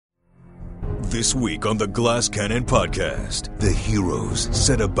This week on the Glass Cannon Podcast, the heroes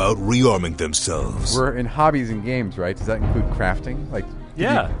set about rearming themselves. We're in hobbies and games, right? Does that include crafting? Like,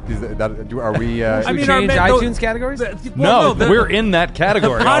 are we? I mean, change iTunes categories? We're in that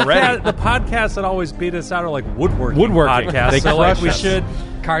category already. The podcasts that always beat us out are like woodworking podcasts. They so like we us. should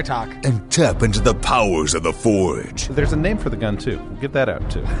Car talk. And tap into the powers of the Forge. There's a name for the gun, too. We'll get that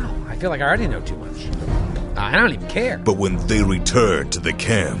out, too. I feel like I already know too much. I don't even care. But when they return to the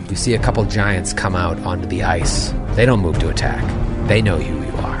camp, You see a couple giants come out onto the ice. They don't move to attack. They know who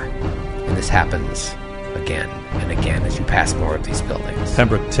you are. And this happens again and again as you pass more of these buildings.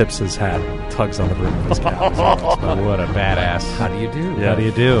 Pembroke tips his hat, tugs on the brim of his cap. What a badass. How do you do? Yeah. How do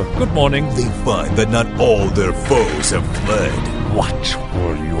you do? Good morning. they find that not all their foes have fled. What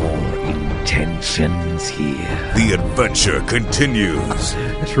were your intentions here? The adventure continues.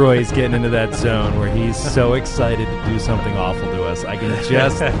 Troy's getting into that zone where he's so excited to do something awful to us. I can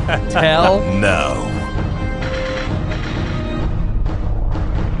just tell. Now,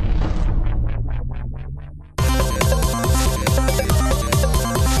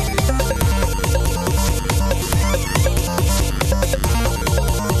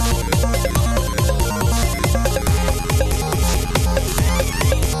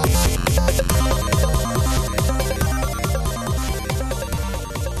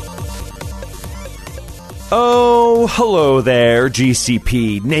 Oh, hello there,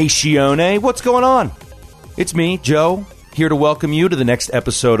 GCP Nazione. What's going on? It's me, Joe, here to welcome you to the next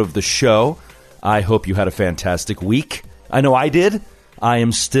episode of the show. I hope you had a fantastic week. I know I did. I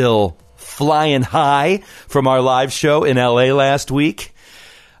am still flying high from our live show in LA last week.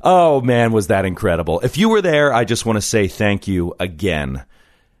 Oh, man, was that incredible. If you were there, I just want to say thank you again.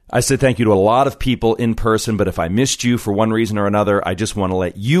 I said thank you to a lot of people in person, but if I missed you for one reason or another, I just want to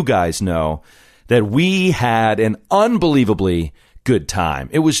let you guys know that we had an unbelievably good time.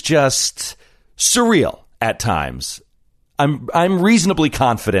 It was just surreal at times. I'm reasonably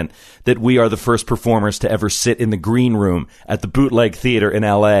confident that we are the first performers to ever sit in the green room at the Bootleg Theater in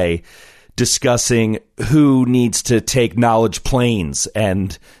LA discussing who needs to take knowledge planes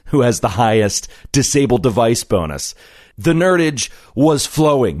and who has the highest disabled device bonus. The nerdage was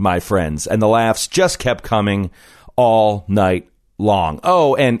flowing, my friends, and the laughs just kept coming all night long.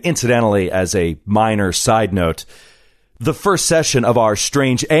 Oh, and incidentally, as a minor side note, the first session of our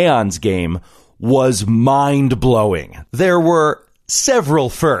Strange Aeons game was mind-blowing. There were several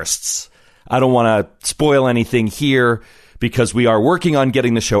firsts. I don't want to spoil anything here because we are working on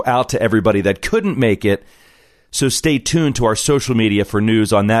getting the show out to everybody that couldn't make it, so stay tuned to our social media for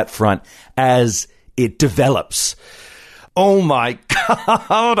news on that front as it develops. Oh my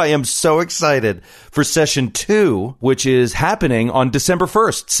God, I am so excited for session 2, which is happening on December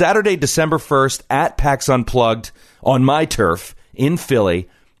 1st, Saturday, December 1st at PAX Unplugged on my turf in Philly,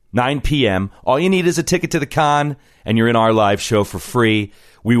 9 p.m. All you need is a ticket to the con, and you're in our live show for free.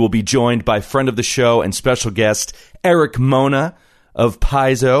 We will be joined by friend of the show and special guest Eric Mona of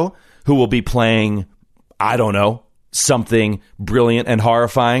Paizo, who will be playing, I don't know, something brilliant and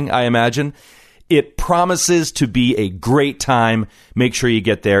horrifying, I imagine. It promises to be a great time. Make sure you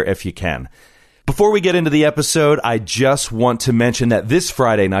get there if you can. Before we get into the episode, I just want to mention that this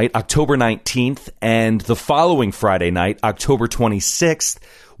Friday night, October 19th, and the following Friday night, October 26th,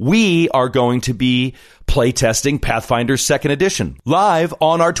 we are going to be playtesting Pathfinder 2nd Edition live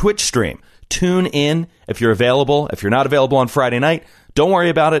on our Twitch stream. Tune in if you're available. If you're not available on Friday night, don't worry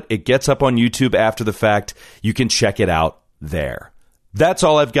about it. It gets up on YouTube after the fact. You can check it out there. That's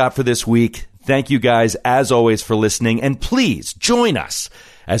all I've got for this week. Thank you guys, as always, for listening, and please join us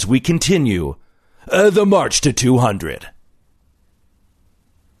as we continue the march to 200.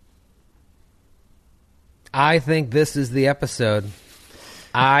 I think this is the episode.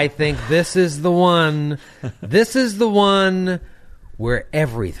 I think this is the one. This is the one where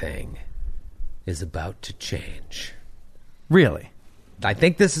everything is about to change. Really? I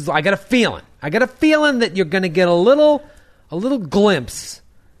think this is. I got a feeling. I got a feeling that you're going to get a little glimpse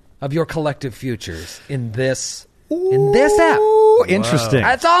of your collective futures in this app. Ooh, interesting.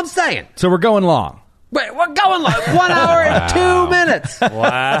 That's all I'm saying. So we're going long. Wait, we're going like 1 hour and 2 minutes.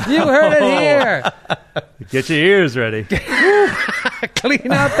 Wow. You heard it here. Get your ears ready.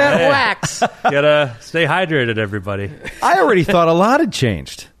 Clean out that wax. Gotta stay hydrated, everybody. I already thought a lot had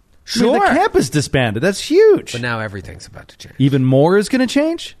changed. Sure. I mean, the camp is disbanded. That's huge. But now everything's about to change. Even more is going to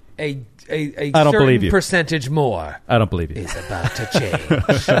change? A I don't certain believe you. percentage more I don't believe you. is about to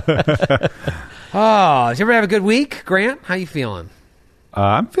change. Oh, did you ever have a good week, Grant? How you feeling?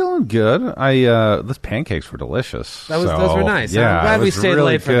 I'm feeling good. Those pancakes were delicious. Those were nice. Yeah, I'm glad we stayed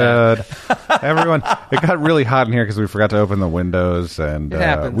really late for good. that. Everyone, it got really hot in here because we forgot to open the windows, and It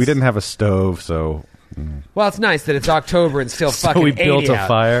happens. we didn't have a stove, so. Well, it's nice that it's October and still fucking we built 80 a out.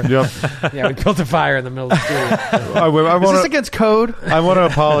 fire. Yep. Yeah, we built a fire in the middle of the studio. Is this against code? I want to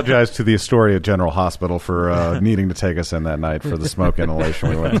apologize to the Astoria General Hospital for needing to take us in that night for the smoke inhalation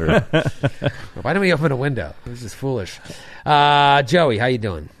we went through. Why didn't we open a window? This is foolish. Joey, how you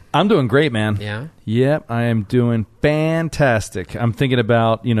doing? I'm doing great, man. Yeah? Yep, I am doing fantastic. I'm thinking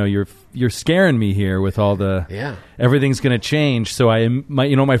about, you're scaring me here with all the everything's going to change. So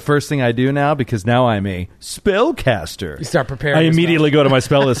my first thing I do now, because now I'm a spellcaster. You start preparing. I immediately go to my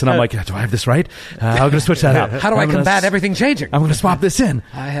spell list and I'm like, do I have this right? I'm going to switch that out. How do I combat everything changing? I'm going to swap this in.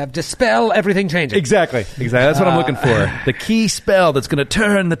 I have dispel everything changing. Exactly. That's what I'm looking for. The key spell that's going to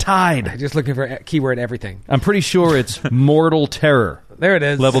turn the tide. Just looking for keyword everything. I'm pretty sure it's Mortal Terror. There it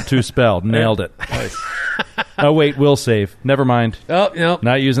is. Level 2 spell. Nailed it. Oh, wait. Will save. Never mind. Oh, no.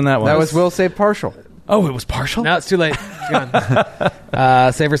 Not using that one. That was will save partial. Oh, it was partial? No, it's too late. It's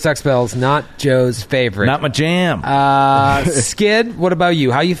gone. Saver Suck spells, not Joe's favorite. Not my jam. Skid, what about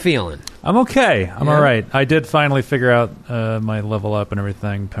you? How you feeling? I'm okay. I'm all right. I did finally figure out my level up and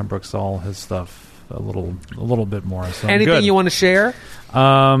everything. Pembroke saw his stuff a little bit more. So I'm Anything good. you want to share?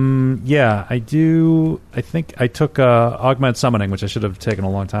 Yeah, I do. I think I took Augment Summoning, which I should have taken a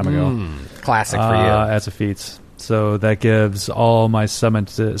long time ago. Classic for you. As a feat. So that gives all my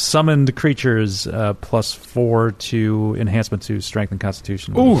summoned creatures +4 to enhancement to Strength and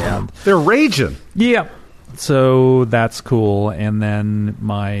Constitution. Ooh, And they're raging. yeah. So that's cool. And then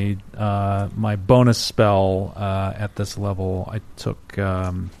my my bonus spell at this level, I took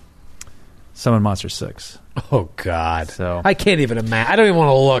Summon Monster 6. Oh, God. So I can't even imagine. I don't even want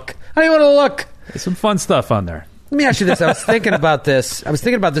to look. there's some fun stuff on there. Let me ask you this. I was thinking about this.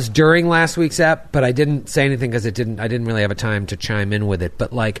 During last week's app, but I didn't say anything because I didn't really have a time to chime in with it.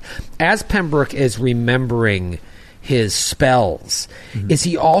 But like, as Pembroke is remembering his spells, is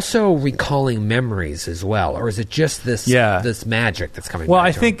he also recalling memories as well, or is it just this magic that's coming? Well, back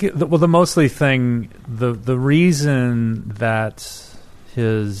I to think him? the mostly thing, the reason that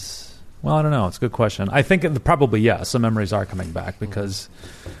his, well, I don't know. It's a good question. I think probably some memories are coming back because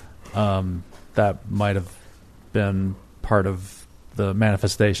that might have been part of the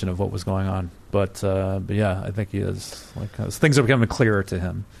manifestation of what was going on. But yeah, I think he is. Like things are becoming clearer to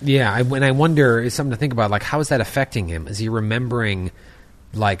him. Yeah, when I wonder, is something to think about. Like, how is that affecting him? Is he remembering?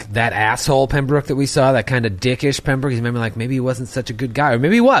 Like that asshole Pembroke that we saw, that kind of dickish Pembroke. He's remembering like maybe he wasn't such a good guy, or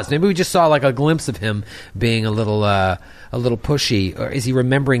maybe he was. Maybe we just saw like a glimpse of him being a little pushy. Or is he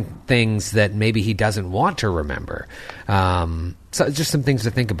remembering things that maybe he doesn't want to remember? So just some things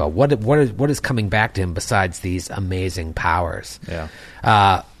to think about. What is coming back to him besides these amazing powers? Yeah.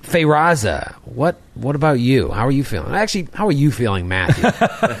 Feyraza, what about you? How are you feeling? Actually, how are you feeling, Matthew?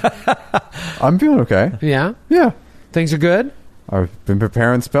 I'm feeling okay. Yeah, Yeah. things are good. I've been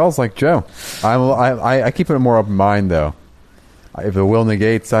preparing spells like Joe. I keep it more open mind, though. If the will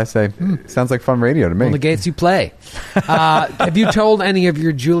negates, I say, sounds like fun radio to me. Well, negates you play. Have you told any of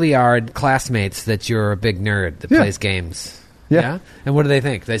your Juilliard classmates that you're a big nerd that plays games? Yeah. And what do they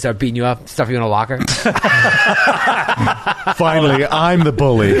think? They start beating you up, stuff you in a locker? Finally, I'm the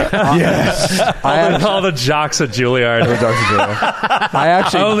bully. Yes. All the jocks at Juilliard. I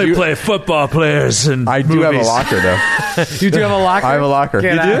actually I only play football players and I do have a locker, though. You do have a locker? I have a locker.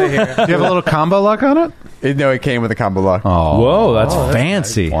 Get You out do? of here. Do you have a little combo lock on it? No, it came with a combo lock. Whoa, that's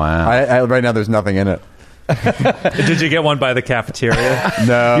fancy. Wow. Right now, there's nothing in it. Did you get one by the cafeteria?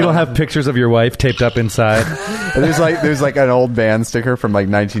 No. You don't have pictures of your wife taped up inside? There's like an old band sticker from like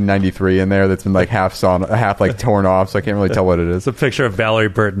 1993 in there that's been like half torn off, so I can't really tell what it is. It's a picture of Valerie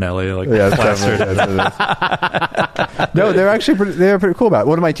Bertinelli, like Yeah, it's plastered. definitely, it is. No, they're pretty cool about it.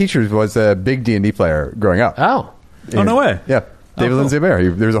 One of my teachers was a big D&D player growing up. Oh. Oh, no way. Yeah. David Lindsay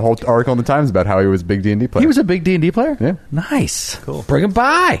Bear. There's a whole article in the Times about how he was a big D&D player. He was a big D&D player? Yeah. Nice. Cool. Bring him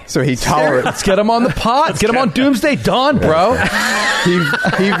by. So he tolerated. Let's get him on the pot. Let's get him on Doomsday Dawn, bro.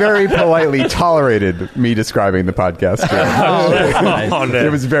 he very politely tolerated me describing the podcast. Oh, no. It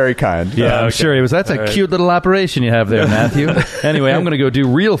was very kind. Yeah, I'm sure he was. That's a cute little operation you have there, Matthew. Anyway, I'm going to go do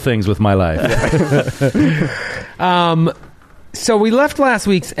real things with my life. So we left last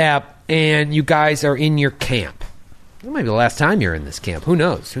week's app, and you guys are in your camp. It might be the last time you're in this camp. Who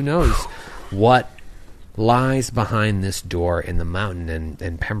knows? Who knows what lies behind this door in the mountain?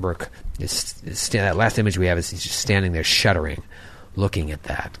 And Pembroke is that last image we have is he's just standing there shuddering, looking at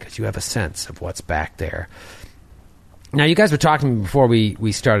that, because you have a sense of what's back there. Now, you guys were talking to me before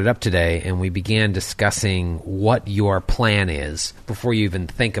we started up today, and we began discussing what your plan is before you even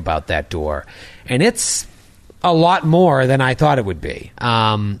think about that door. And it's a lot more than I thought it would be.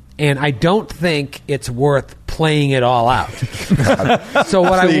 And I don't think it's worth playing it all out. So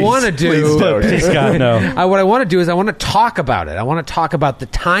what I want to do... Please, God, no. What I want to do is I want to talk about it. I want to talk about the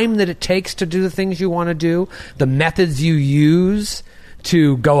time that it takes to do the things you want to do, the methods you use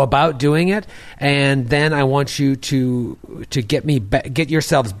to go about doing it, and then I want you to get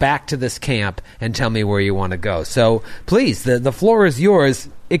yourselves back to this camp and tell me where you want to go. So please, the floor is yours.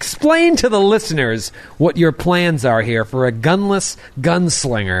 Explain to the listeners what your plans are here for a gunless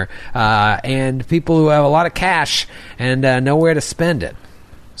gunslinger and people who have a lot of cash and nowhere to spend it.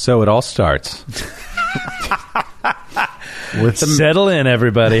 So it all starts with Settle in,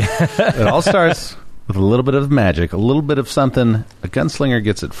 everybody. It all starts with a little bit of magic, a little bit of something a gunslinger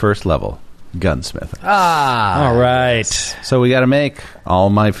gets at first level, gunsmithing. All right. So we got to make, all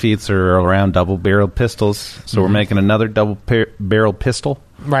my feats are around double-barreled pistols, so we're making another double-barreled pistol.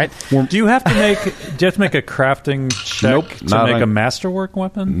 Right. Do you have to make a crafting check Nope, to not make on- a masterwork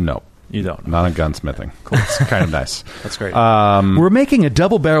weapon? No. You don't. Not on gunsmithing. Cool. It's kind of nice. That's great. We're making a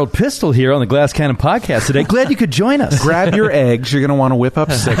double-barreled pistol here on the Glass Cannon podcast today. Glad you could join us. Grab your eggs. You're going to want to whip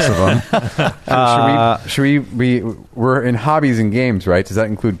up 6 of them. We're in hobbies and games, right? Does that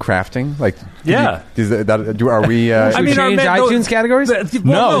include crafting? Like, Yeah. Are we? Should we change iTunes categories?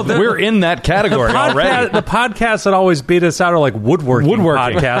 We're in that category already. The podcasts that always beat us out are like woodworking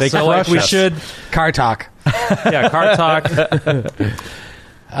podcasts. They So like crush we us. should, Car talk. yeah, car talk.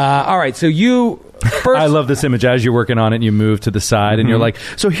 All right, so you first. I love this image as you're working on it and you move to the side and you're like,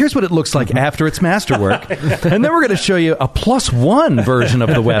 so here's what it looks like after it's masterwork. And then we're going to show you a +1 version of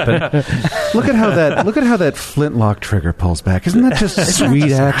the weapon. Look at how that flintlock trigger pulls back. Isn't that just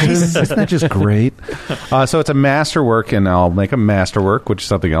sweet action? Isn't that just great? So it's a masterwork, and I'll make a masterwork, which is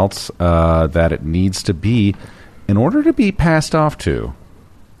something else that it needs to be in order to be passed off to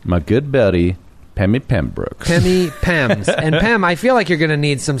my good buddy Pemmy Pembrooks. Pemmy Pems. And Pem, I feel like you're going to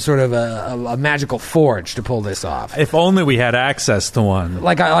need some sort of a magical forge to pull this off. If only we had access to one.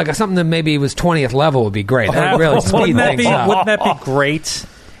 Like something that maybe was 20th level would be great. That would really speed things up. Wouldn't that be great?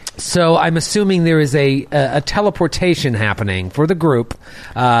 So I'm assuming there is a teleportation happening for the group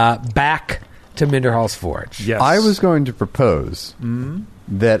back to Minderhall's Forge. Yes. I was going to propose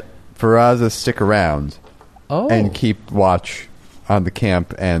that Faraza stick around and keep watch on the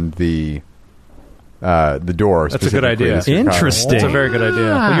camp and the door. That's a good idea. specifically. Interesting. That's a very good idea.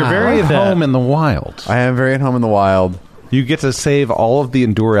 Well, you're very at home in the wild. I am very at home in the wild. You get to save all of the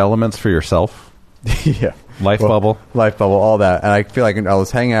endure elements for yourself. Yeah, Life bubble. all that, and I feel like I'll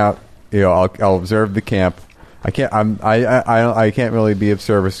just hang out. I'll observe the camp. I can't really be of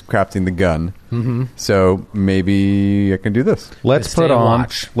service crafting the gun. Mm-hmm. So maybe I can do this. Let's put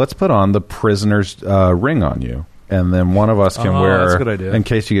on the prisoner's ring on you, and then one of us can wear that's a good idea. in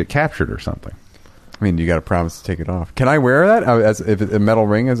case you get captured or something. I mean, you got to promise to take it off. Can I wear that as if a metal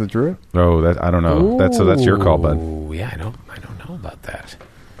ring as a druid? Oh, I don't know. That's your call, bud. Oh, yeah, I don't know about that.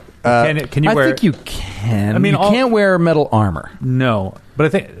 Can you wear? I think you can. I mean, you can't wear metal armor. No, but I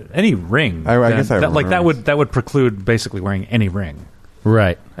think any ring. I guess I remember. that would preclude basically wearing any ring,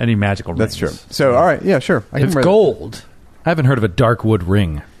 Right. any magical ring. That's true. So, all right, yeah, sure. I can It's wear gold. I haven't heard of a dark wood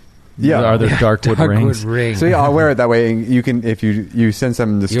ring. Yeah. Are there dark wood rings? ring. So yeah, I'll wear it that way. And you can, if you sense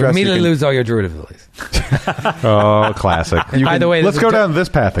some distress, You immediately can- lose all your druid abilities. Oh, classic. By the way, let's this is go down this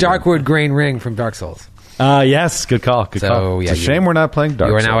path again. Darkwood grain ring from Dark Souls. Yes. Good call. Good call. So yeah, It's a shame we're not playing Dark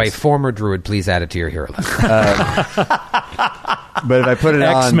You are Souls. now a former druid. Please add it to your hero list. But if I put it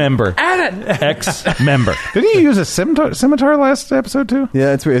on, Ex-member. Add it. Ex-member. Didn't you use a scimitar last episode too?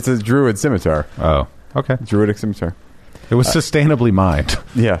 yeah, it's a druid scimitar, Oh, okay. druidic scimitar. It was sustainably mined.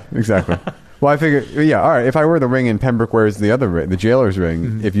 Yeah, exactly. Well, I figure, yeah, all right. If I wear the ring and Pembroke wears the other ring, the jailer's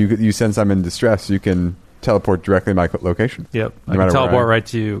ring, if you sense I'm in distress, you can teleport directly to my location. Yep, No I matter can where teleport I am. right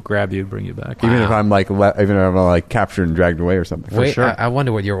to you, grab you, bring you back. Even if I'm like captured and dragged away or something. Wait, For sure. I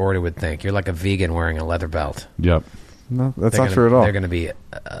wonder what your order would think. You're like a vegan wearing a leather belt. Yep. No, that's They're not true at all. They're going to be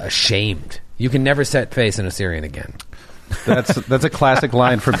ashamed. You can never set face in Assyrian again. That's a classic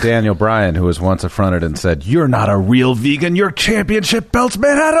line from Daniel Bryan, who was once affronted and said, "You're not a real vegan. Your championship belt's made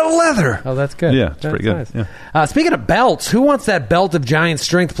out of leather." Oh, that's good. Yeah, it's That's pretty good. nice. Yeah. Speaking of belts, who wants that belt of giant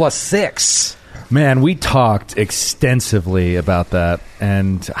strength +6? Man, we talked extensively about that,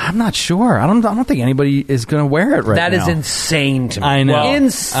 and I'm not sure. I don't think anybody is going to wear it right now. That is insane to me. I know.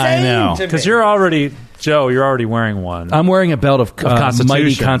 Insane I know. to me. Because you're already Joe, you're already wearing one. I'm wearing a belt of Constitution.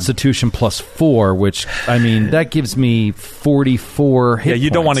 Mighty Constitution +4, which, I mean, that gives me 44 hit You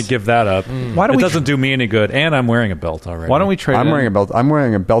don't want to points. give that up. Why don't it we doesn't do me any good, and I'm wearing a belt already. Why don't we trade? I'm wearing a belt. I'm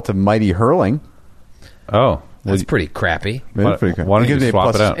wearing a belt of Mighty Hurling. Oh, That's pretty crappy. Why- Pretty good. why don't It you gives me a swap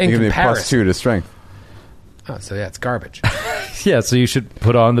plus- it out? It gives me a comparison. +2 to strength. Oh, so yeah, it's garbage. Yeah, so you should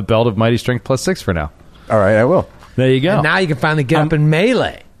put on the belt of Mighty Strength +6 for now. All right, I will. There you go. And now you can finally get up in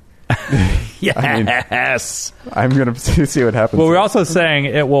melee. Yes. I'm going to see what happens. Well, we're also saying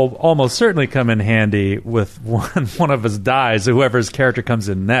it will almost certainly come in handy with one of us dies. Whoever's character comes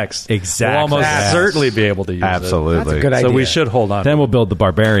in next, Exactly. will almost Yes. certainly be able to use Absolutely. That's a good it. So idea. we should hold on. Then we'll build the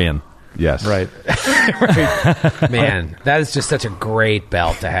Barbarian. Yes. right. Man, that is just such a great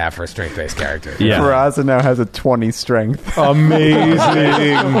belt to have for a strength-based character. Yeah. Peraza now has a 20 strength.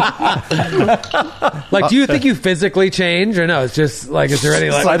 Amazing. Like, do you think you physically change, or no? It's just like, is there any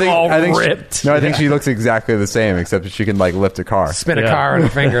like I think ripped? I think she looks exactly the same, except that she can like lift a car. Spin a Yeah. car on her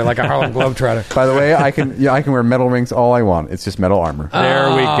finger like a Harlem Globetrotter. By the way, I can wear metal rings all I want. It's just metal armor. There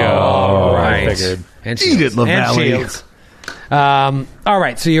we go. All I right. figured. And shields. And shields. All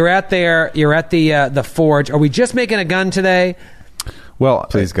right, so you're at the forge. Are we just making a gun today? Well,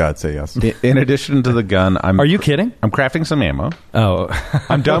 Please God, say yes. in addition to the gun, Are you kidding? I'm crafting some ammo. Oh.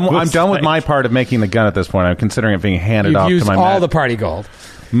 I'm done with my part of making the gun at this point. I'm considering it being handed You've off used to my all ma- the party gold.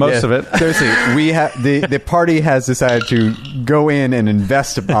 most Yeah, of it. Seriously, the party has decided to go in and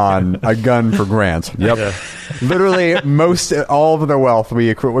invest upon a gun for Grant. Yep. Literally, all of the wealth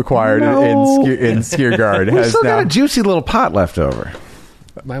we acquired in Skiergard We has still now. got a juicy little pot left over.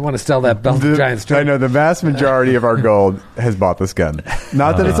 Might want to sell that belt to Giant I Strength. know the vast majority of our gold has bought this gun.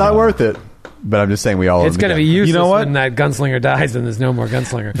 Not that it's not worth it, but I'm just saying we all. It's going to be useless You know what? when that gunslinger dies and there's no more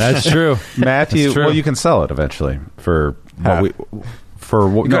gunslinger. That's true. Matthew, It's true. well, you can sell it eventually for Half. what we for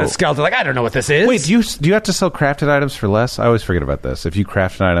what. Go No. to Skeleton, like, I don't know what this is. Wait, do you have to sell crafted items for less? I always forget about this. If you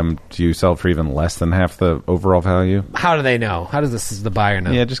craft an item, do you sell it for even less than half the overall value? How do they know? How does the buyer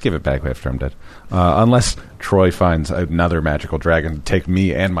know? Yeah, just give it back after I'm dead. Unless Troy finds another magical dragon to take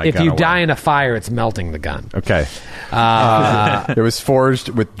me and my If gun you away. die in a fire, it's melting the gun. Okay. It was forged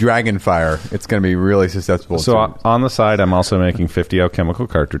with dragon fire. It's going to be really susceptible. So to on the side, I'm also making 50 alchemical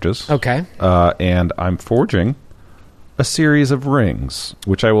cartridges. Okay. And I'm forging a series of rings,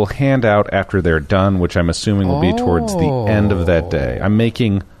 which I will hand out after they're done, which I'm assuming will be towards the end of that day. I'm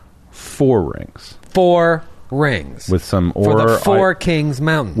making 4 rings 4 rings. with some for ore. the 4 Kings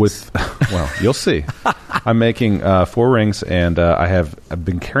Mountains. Well, you'll see. I'm making 4 rings, and I've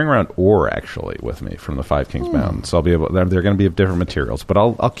been carrying around ore actually with me from the 5 Kings Mountains. So I'll be able. They're going to be of different materials, but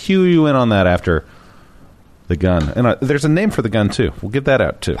I'll cue you in on that after the gun. And there's a name for the gun too. We'll give that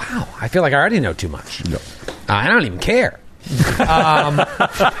out too. Wow, I feel like I already know too much. No. I don't even care. Now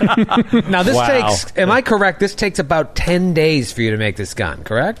this takes. Am I correct? This takes about 10 days for you to make this gun.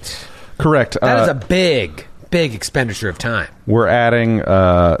 Correct. Correct. That is a big expenditure of time. We're adding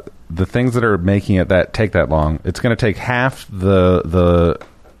the things that are making it take that long. It's going to take half the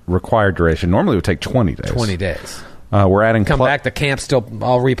required duration. Normally, it would take 20 days. 20 days. We're adding Come back. The camp's still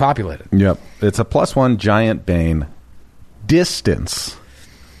all repopulated. Yep, it's a +1 giant bane distance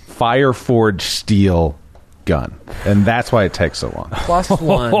fire forged steel gun, and that's why it takes so long.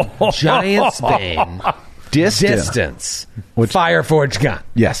 +1 giant Bane distance Which- fire forged gun.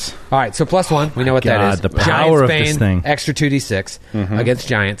 Yes. All right, so +1, we know what that God, is. the power Giant's of Bane, this thing. extra 2d6 against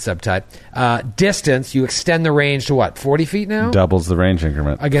giant subtype. Distance, you extend the range to what? 40 feet now Doubles the range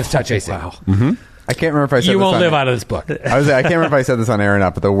increment. against touch AC. I can't remember if I said You this won't on live out of this book. I can't remember if I said this on air or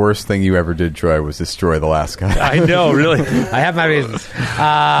not, but the worst thing you ever did, Troy, was destroy the last guy. I know, really. I have my reasons.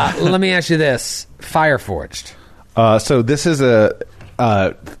 Let me ask you this: Fire forged. So this is a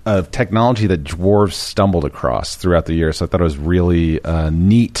technology that dwarves stumbled across throughout the years. So I thought it was really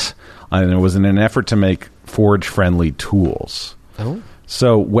neat, and it was in an effort to make forge-friendly tools. Oh.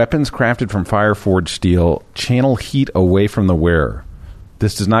 So weapons crafted from fire-forged steel channel heat away from the wearer.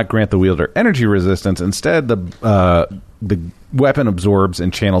 This does not grant the wielder energy resistance. Instead, the weapon absorbs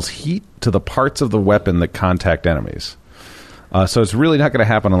and channels heat to the parts of the weapon that contact enemies. So it's really not going to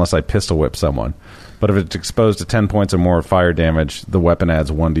happen unless I pistol whip someone. But if it's exposed to 10 points or more of fire damage, the weapon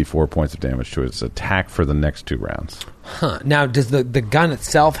adds 1d4 points of damage to its attack for the next 2 rounds. Huh. Now, does the gun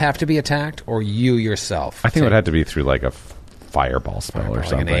itself have to be attacked, or you yourself? I think it would have to be through like a fireball spell or like an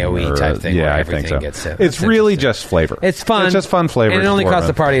something. AoE or type thing Yeah, where I think everything so. gets hit. It's That's really interesting. just flavor. It's fun. It's just fun flavor. And it only costs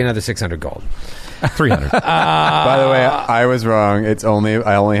the dwarven. party another 600 gold. 300. By the way, I was wrong.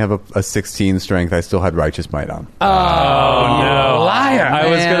 I only have a 16 strength. I still had righteous might on. Oh, no. Liar, I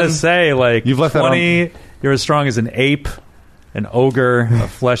was man. going to say, like, You've left that 20, you're as strong as an ape, an ogre, a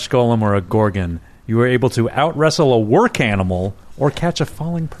flesh golem, or a gorgon. You were able to out-wrestle a work animal or catch a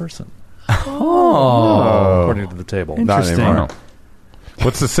falling person. According to the table. Not anymore.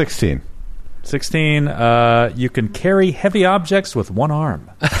 What's the 16? 16, you can carry heavy objects with one arm.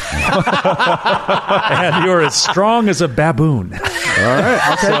 And you're as strong as a baboon. All right,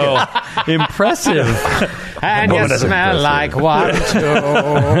 I'll take it. Impressive. And you smell like one,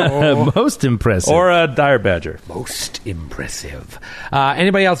 too. Most impressive. Or a dire badger. Most impressive.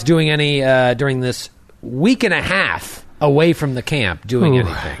 Anybody else doing any, during this week and a half away from the camp, doing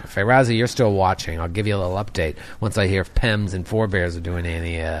anything? Feyrazi, you're still watching. I'll give you a little update once I hear if Pems and Forebears are doing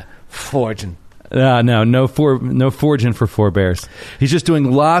any forging. No forging for Forebears. He's just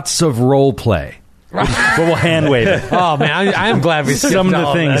doing lots of role play. But we'll hand wave it. Oh man, I am glad we skipped Some of the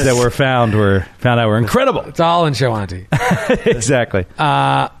all things this. that were found were incredible. It's all in Shoanti. Exactly.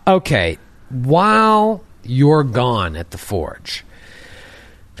 Okay, while you're gone at the forge,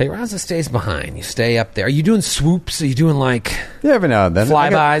 Feyraza stays behind. You stay up there. Are you doing swoops? Are you doing like every now and then.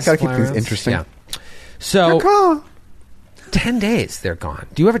 Flybys? Gotta keep things interesting. Yeah. So 10 days they're gone.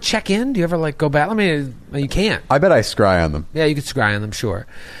 Do you ever check in? Do you ever like go back? I mean, you can't. I bet I scry on them. Yeah, you could scry on them, sure.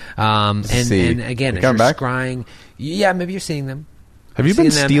 And again, as come you're back? scrying, yeah, maybe you're seeing them. Have you been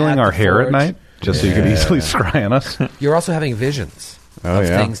Seeing them stealing at our the hair at forge. night? Just so you could easily scry on us? You're also having visions of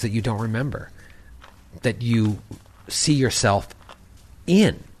yeah. things that you don't remember, that you see yourself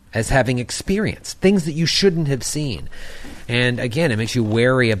in as having experienced, things that you shouldn't have seen. And again, it makes you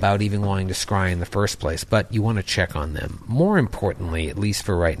wary about even wanting to scry in the first place, but you want to check on them. More importantly, at least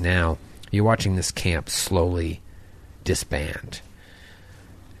for right now, you're watching this camp slowly disband.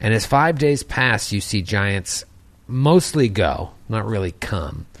 And as 5 days pass, you see giants mostly go, not really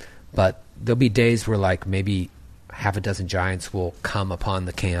come, but there'll be days where like maybe half a dozen giants will come upon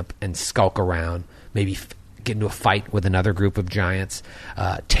the camp and skulk around, maybe get into a fight with another group of giants,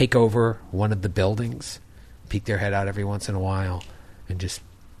 take over one of the buildings, peek their head out every once in a while, and just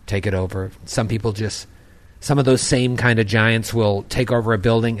take it over. Some of those same kind of giants will take over a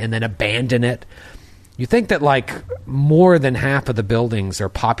building and then abandon it. You think that like more than half of the buildings are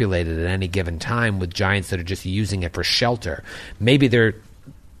populated at any given time with giants that are just using it for shelter. Maybe they're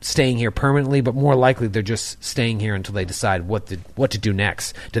staying here permanently, but more likely they're just staying here until they decide what to do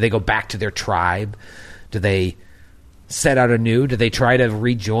next. Do they go back to their tribe? Do they set out anew? Do they try to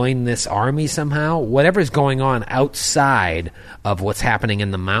rejoin this army somehow? Whatever's going on outside of what's happening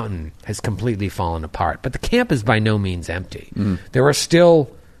in the mountain has completely fallen apart. But the camp is by no means empty. There are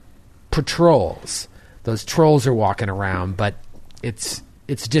still patrols. Those trolls are walking around, but it's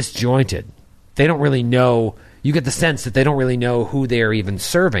disjointed. They don't really know. You get the sense that they don't really know who they're even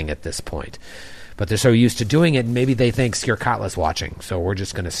serving at this point. But they're so used to doing it, and maybe they think Skirkatla's watching, so we're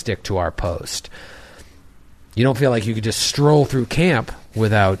just going to stick to our post. You don't feel like you could just stroll through camp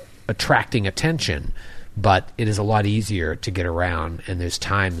without attracting attention, but it is a lot easier to get around, and there's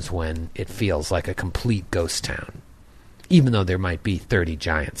times when it feels like a complete ghost town, even though there might be 30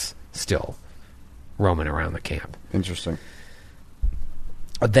 giants still roaming around the camp. Interesting.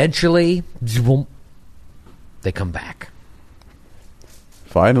 Eventually, zoom, they come back.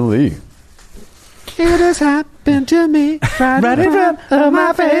 Finally. It has happened to me right in front of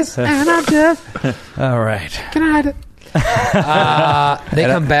my face, and I'm just All right. can I hide it? They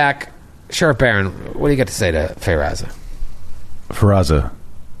come back. Sheriff Baron, what do you got to say to Feyraza? Feyraza,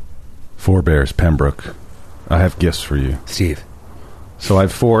 Forebears, Pembroke, I have gifts for you. Steve. So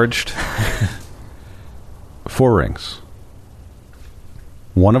I've forged 4 rings.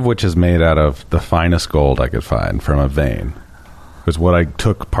 One of which is made out of the finest gold I could find from a vein. It was what I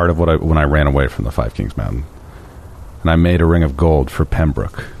took part of when I ran away from the Five Kings Mountain. And I made a ring of gold for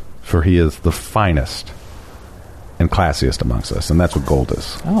Pembroke, for he is the finest and classiest amongst us, and that's what gold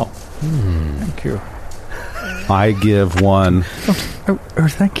is. Oh, thank you. I give one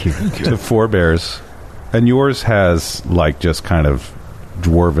Thank you. to Forebears, and yours has like just kind of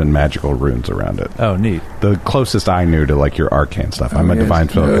dwarven magical runes around it. Oh, neat. The closest I knew to like your arcane stuff. I'm a divine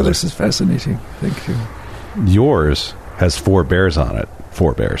folk. This is fascinating. Thank you. Yours has 4 bears on it.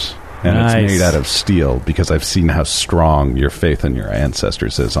 4 bears. And Nice. it's made out of steel because I've seen how strong your faith in your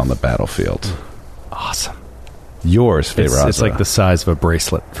ancestors is on the battlefield. Awesome. Yours, Feyraza. It's like the size of a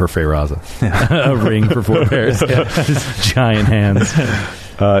bracelet for Feyraza. A ring for Forebears. Just giant hands.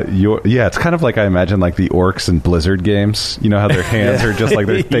 It's kind of like I imagine like the orcs in Blizzard games. You know how their hands are just like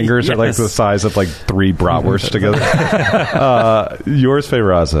their fingers are like Yes. the size of like 3 bratwursts together. Yours,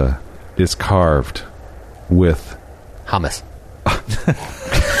 Feyraza, is carved with Hummus.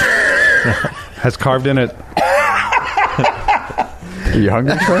 has carved in it Are you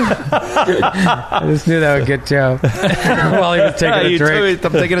hungry, Troy? I just knew that would get Joe while he was taking a drink.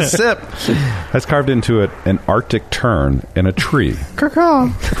 I'm taking a sip. That's carved into it an Arctic tern in a tree.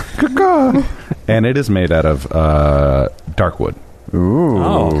 Caw-caw. Caw-caw. And it is made out of dark wood. Ooh.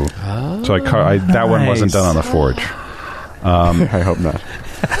 Oh. So that one wasn't done on the forge. I hope not.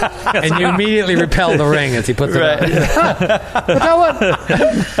 And you immediately repel the ring as he puts it on. Repel what?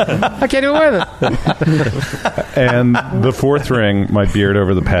 I can't even wear that. And the fourth ring, my beard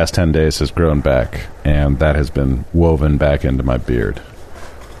over the past 10 days has grown back, and that has been woven back into my beard.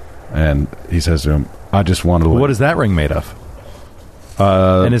 And he says to him, I just wanted to... What is that ring made of?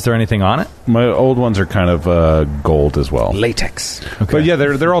 And is there anything on it? My old ones are kind of gold as well. Latex. Okay. But yeah,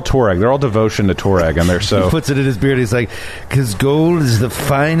 they're all Torag. They're all devotion to Torag, and they're so... He puts it in his beard. He's like, because gold is the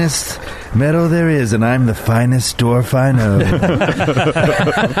finest metal there is, and I'm the finest dwarf I know.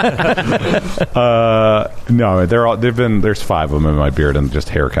 No, there's 5 of them in my beard, and just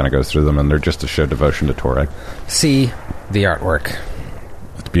hair kind of goes through them, and they're just to show devotion to Torag. See the artwork.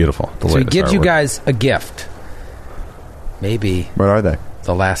 It's beautiful. So he gives you guys a gift. Maybe What are they?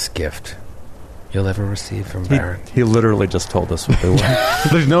 the last gift you'll ever receive from Baron. He literally just told us what they were.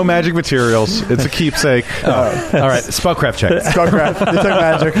 There's no magic materials. It's a keepsake. All right, spellcraft check. Spellcraft. It's like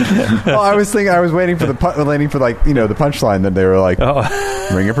magic. Well, I was waiting for the punchline that they were like,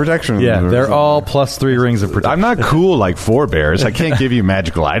 ring of protection. Yeah, they're all +3 rings of protection. I'm not cool like forebears. I can't give you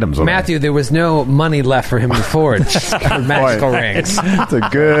magical items. Matthew, there was no money left for him to forge for magical rings. That's a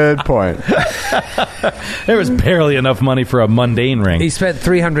good point. There was barely enough money for a mundane ring. He spent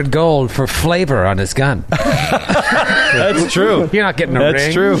 300 gold for flavor on his gun. That's true. You're not getting a ring.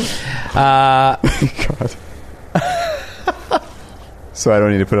 That's true. God. So I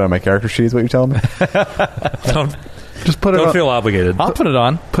don't need to put it on my character sheet, is what you're telling me? Just put it. Don't on, feel obligated. I'll put it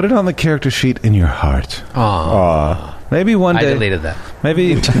on. Put it on the character sheet in your heart. Maybe one I day. deleted that.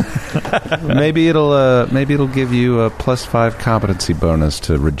 Maybe it'll give you a +5 competency bonus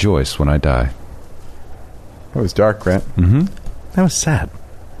to rejoice when I die. It was dark, Grant. Mm-hmm. That was sad.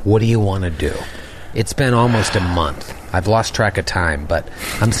 What do you want to do? It's been almost a month. I've lost track of time, but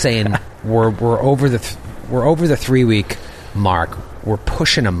I'm saying we're over the 3-week mark. We're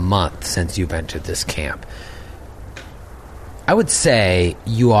pushing a month since you've entered this camp. I would say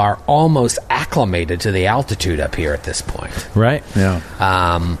you are almost acclimated to the altitude up here at this point. Right? Yeah.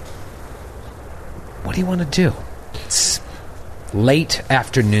 What do you want to do? It's late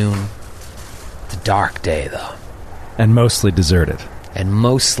afternoon. It's a dark day, though. And mostly deserted.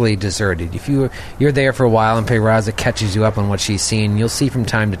 If you're there for a while and Peyraza catches you up on what she's seen, you'll see from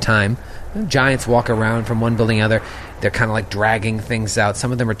time to time giants walk around from one building to another. They're kind of like dragging things out.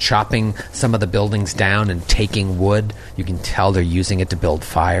 Some of them are chopping some of the buildings down and taking wood. You can tell they're using it to build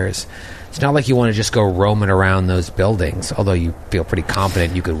fires. It's not like you want to just go roaming around those buildings, although you feel pretty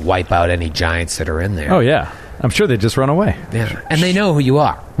confident you could wipe out any giants that are in there. Oh, yeah. I'm sure they just run away. Yeah. And they know who you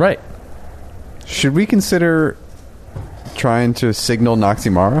are. Right. Should we consider trying to signal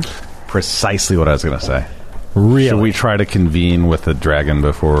Noximara? Precisely what I was going to say. Really? Should we try to convene with the dragon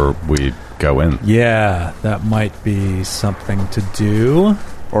before we go in? Yeah, that might be something to do.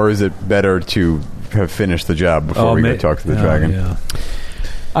 Or is it better to have finished the job before we go talk to the dragon? Yeah.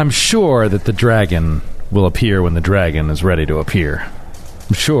 I'm sure that the dragon will appear when the dragon is ready to appear.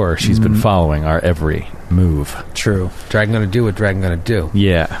 I'm sure she's been following our every move. True. Dragon gonna do what dragon gonna do.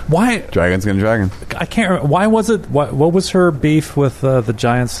 Yeah. Why? Dragon's gonna dragon. I can't remember. Why was it? What was her beef with the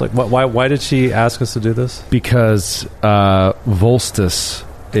giants? Like, why did she ask us to do this? Because Volstis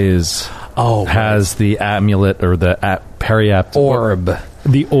has the amulet or the periapt Orb.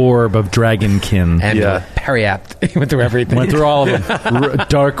 The orb of dragonkin. And periapt. He went through everything. Went through all of them.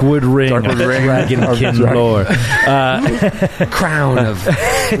 Darkwood ring of dragonkin lore. Crown of...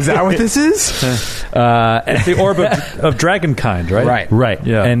 Is that what this is? It's the orb of dragonkind, right? Right.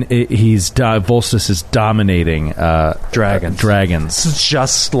 Yeah. And Volstis is dominating dragons. It's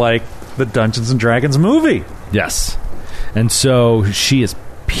just like the Dungeons and Dragons movie. Yes. And so she is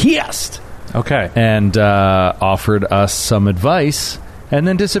pissed. Okay. And offered us some advice and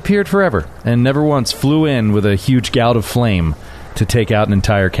then disappeared forever and never once flew in with a huge gout of flame to take out an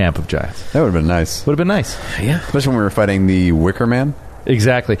entire camp of giants. That would have been nice. Would have been nice. Yeah. Especially when we were fighting the Wicker Man.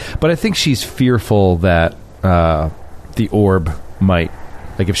 Exactly. But I think she's fearful that the orb might...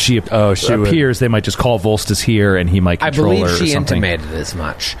 Like if she appears, they might just call Volstis here and he might control her or something. I believe she intimated as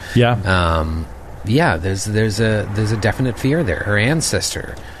much. Yeah. Yeah, there's a definite fear there. Her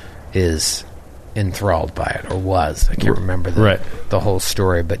ancestor is enthralled by it, or was. I can't remember the whole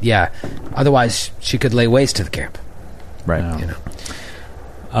story, but yeah. Otherwise, she could lay waste to the camp. Right. You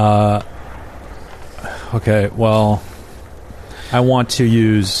know. Okay. Well, I want to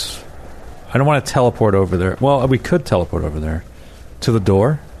use... I don't want to teleport over there. Well, we could teleport over there. To the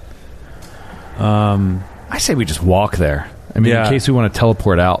door. I say we just walk there. I mean, in case we want to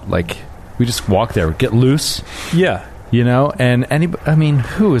teleport out, like, we just walk there, get loose. Yeah. You know, and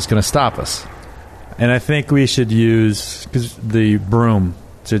who is going to stop us? And I think we should use the broom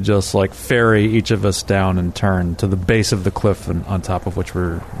to just like ferry each of us down and turn to the base of the cliff on top of which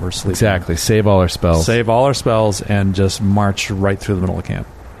we're sleeping. Exactly. Save all our spells. Save all our spells and just march right through the middle of camp.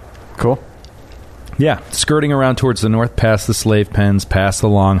 Cool. Yeah, skirting around towards the north, past the slave pens, past the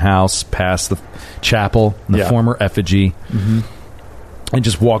longhouse, past the chapel, the former effigy, and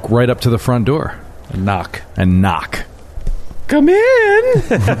just walk right up to the front door and knock. Come in.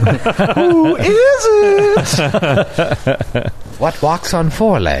 Who is it? What walks on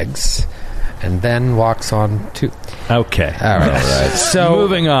 4 legs and then walks on 2? Okay. All right. So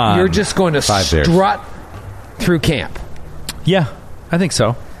moving on. You're just going to strut through camp. Yeah, I think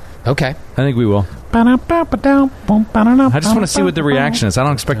so. Okay. I think we will. I just want to see what the reaction is. I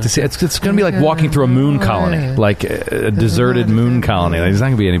don't expect to see... It's going to be like walking through a moon colony, like a deserted moon colony. Like, there's not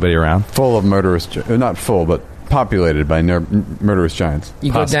going to be anybody around. Full of murderous... not full, but populated by murderous giants.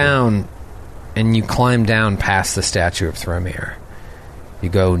 You go down, and you climb down past the statue of Thromir. You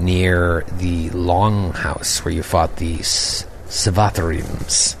go near the longhouse where you fought the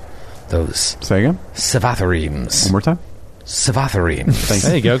Savatharims. Those... Say again? Savatharims. One more time? Savatharims.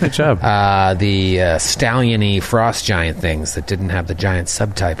 There you go. Good job. The stallion-y frost giant things that didn't have the giant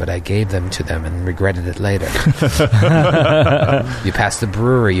subtype, but I gave them to them and regretted it later. You pass the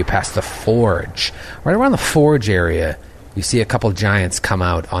brewery, you pass the forge. Right around the forge area, you see a couple giants come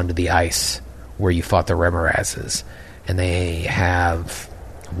out onto the ice where you fought the Remorazes, and they have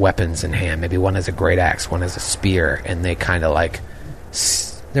weapons in hand. Maybe one has a great axe, one has a spear, and they kind of like...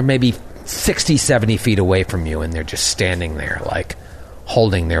 They're maybe 60, 70 feet away from you, and they're just standing there, like,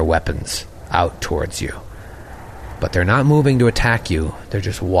 holding their weapons out towards you. But they're not moving to attack you. They're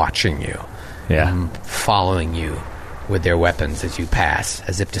just watching you. Yeah. Following you with their weapons as you pass,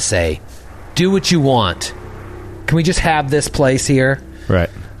 as if to say, do what you want. Can we just have this place here? Right.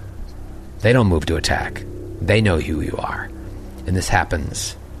 They don't move to attack. They know who you are. And this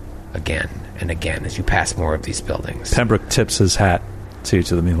happens again and again as you pass more of these buildings. Pembroke tips his hat to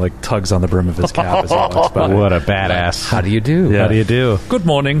them. He like tugs on the brim of his cap as he walks by. What a badass. How do you do? Yeah. How do you do? Good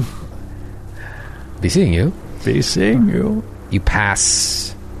morning. Be seeing you. Be seeing you. You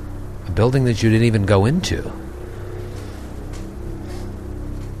pass a building that you didn't even go into.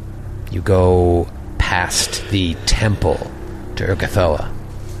 You go past the temple to Urgathoa.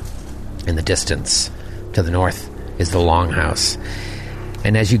 In the distance, to the north, is the Longhouse.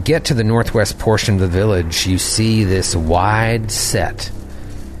 And as you get to the northwest portion of the village, you see this wide set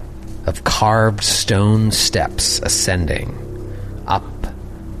of carved stone steps ascending up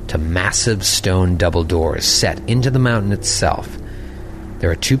to massive stone double doors set into the mountain itself.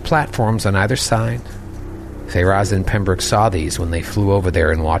 There are 2 platforms on either side. Feyraz and Pembroke saw these when they flew over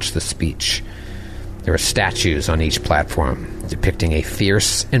there and watched the speech. There are statues on each platform depicting a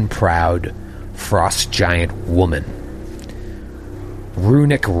fierce and proud frost giant woman.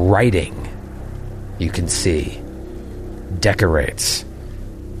 Runic writing, you can see, decorates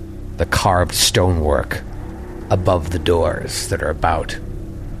the carved stonework above the doors that are about,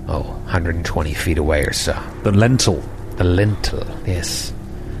 120 feet away or so. The lintel. The lintel, yes.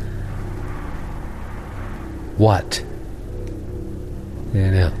 What?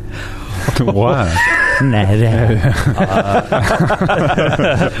 Yeah, What?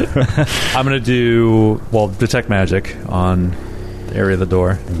 I'm going to do, detect magic on the area of the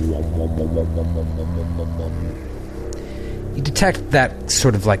door. You detect that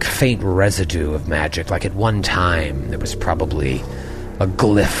sort of like faint residue of magic. Like at one time, there was probably a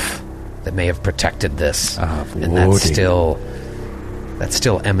glyph that may have protected this. And that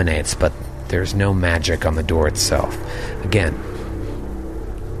still emanates, but there's no magic on the door itself. Again,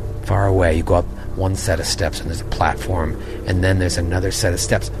 far away, you go up one set of steps and there's a platform, and then there's another set of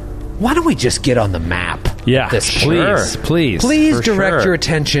steps. Why don't we just get on the map? Yeah, please. Please direct your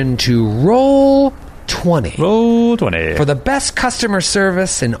attention to Roll 20. Roll 20. For the best customer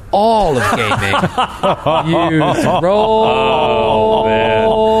service in all of gaming, use Roll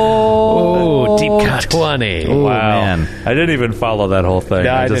deep cut. 20. Oh, wow. Man. I didn't even follow that whole thing.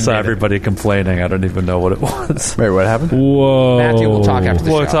 No, I I just didn't saw either. everybody complaining. I don't even know what it was. Wait, what happened? Whoa. Matthew, we'll talk after the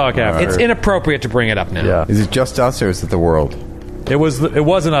show. We'll talk after. It's inappropriate to bring it up now. Yeah. Is it just us or is it the world? It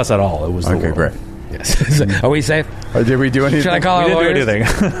wasn't us at all. It was the Okay, world. great. Yes. Are we safe? Did we do anything? Should I call We our didn't do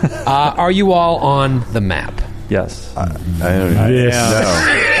lawyers? anything. Are you all on the map? Yes. I don't know. This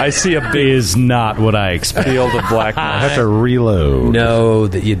I see a big is not what I expected. field of black. I have to reload. No,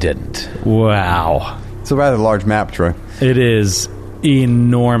 that you didn't. Wow. It's a rather large map, Troy. It is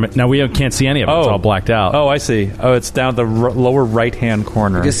enormous. Now, we can't see any of it. It's all blacked out. Oh, I see. Oh, it's down the lower right-hand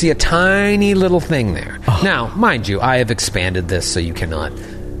corner. You see a tiny little thing there. Now, mind you, I have expanded this so you cannot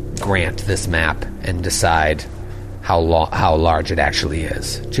grant this map and decide how large it actually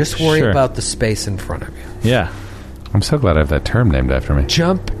is. Just worry Sure. about the space in front of you. Yeah. I'm so glad I have that term named after me.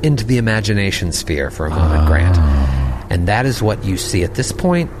 Jump into the imagination sphere for a moment, Grant. And that is what you see. At this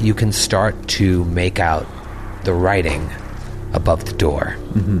point, you can start to make out the writing above the door.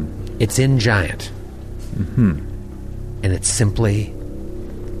 Mm-hmm. It's in giant. Mm-hmm. And it's simply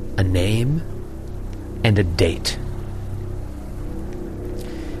a name and a date.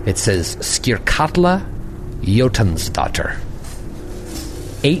 It says Skirkatla Jotunsdatter,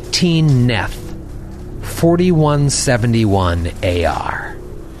 18 Neth, 4171 AR.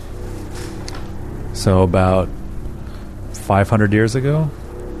 So about 500 years ago?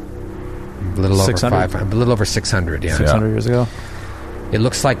 A little over 600? 500, a little over 600, yeah. 600 years ago? It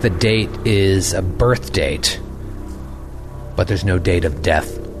looks like the date is a birth date, but there's no date of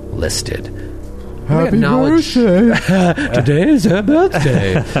death listed. Happy birthday. Today is her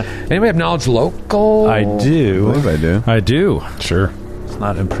birthday. Anybody have knowledge local? I do. I believe I do. I do. Sure. It's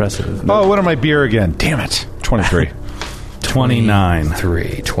not impressive. Oh, what are my beer again? Damn it. 23. 29.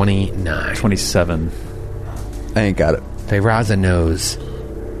 29. 27. I ain't got it. Feyraza knows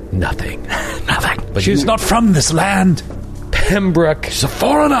nothing. Nothing. But She's not from this land. Pembroke. She's a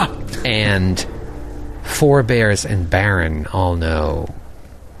foreigner. And Four Bears and Baron all know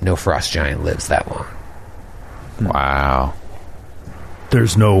no frost giant lives that long. Wow.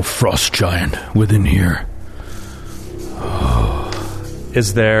 There's no frost giant within here.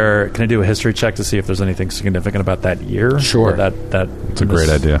 Is there... Can I do a history check to see if there's anything significant about that year? Sure. It's a great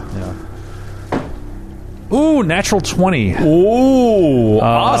idea. Yeah. Ooh, natural 20. Ooh,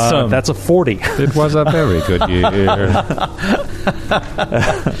 awesome. That's a 40. It was a very good year.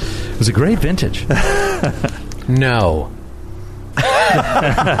 It was a great vintage. No. I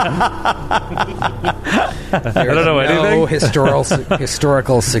don't know no anything.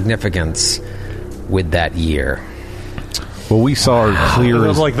 historical significance with that year. Well, we saw clear It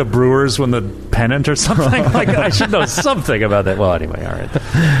was as... like the Brewers win the pennant or something. Like I should know something about that. Well, anyway, all right.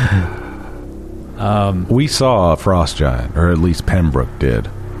 We saw a frost giant, or at least Pembroke did.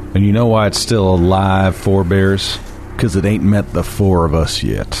 And you know why it's still alive, Four Bears? Because it ain't met the four of us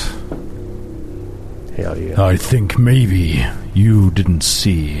yet. Hell yeah. I think maybe you didn't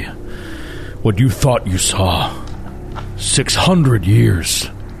see what you thought you saw. 600 years.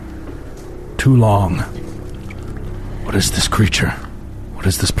 Too long. What is this creature? What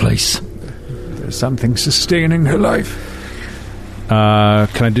is this place? There's something sustaining her life.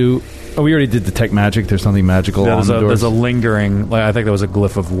 Can I do... Oh, we already did detect magic. There's something magical on the doors. There's a lingering... Like, I think there was a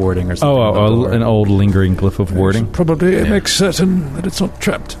glyph of warding or something. An old lingering glyph of warding. Probably makes certain that it's not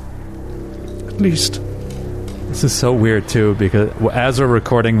trapped. At least. This is so weird too, because as we're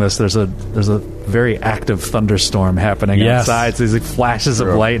recording this, there's a very active thunderstorm happening outside. So there's like flashes of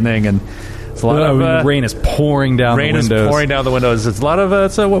lightning, and it's a lot of rain is pouring down. Rain the is windows. pouring down the windows. It's a lot of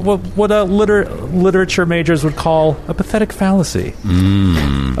what literature majors would call a pathetic fallacy.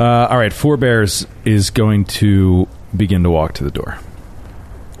 All right, Four Bears is going to begin to walk to the door.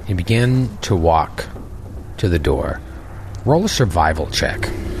 You begin to walk to the door. Roll a survival check.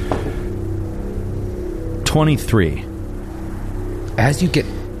 23. As you get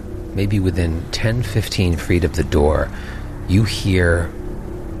maybe within 10-15 feet of the door, you hear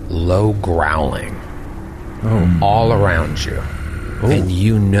low growling all around you. And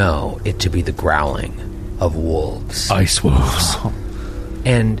you know it to be the growling of wolves. Ice wolves.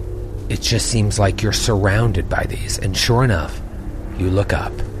 And it just seems like you're surrounded by these. And sure enough, you look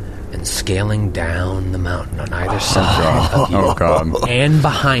up, and scaling down the mountain on either side of you and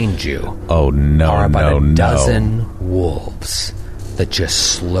behind you are about a dozen wolves that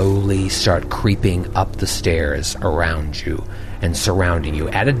just slowly start creeping up the stairs around you and surrounding you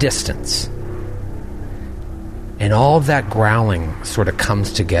at a distance. And all of that growling sort of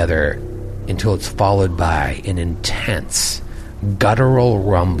comes together until it's followed by an intense guttural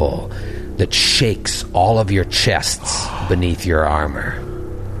rumble that shakes all of your chests beneath your armor.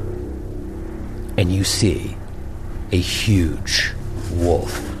 And you see a huge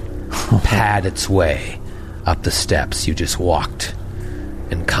wolf pad its way up the steps you just walked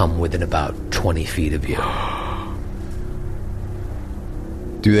and come within about 20 feet of you.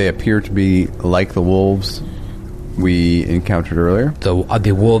 Do they appear to be like the wolves we encountered earlier?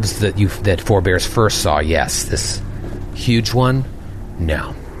 The wolves that Forebears first saw, yes. This huge one,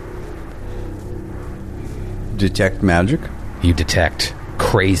 no. Detect magic? You detect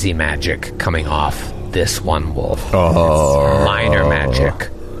crazy magic coming off this one wolf. Oh. Minor magic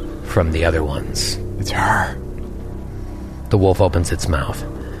from the other ones. It's her. The wolf opens its mouth.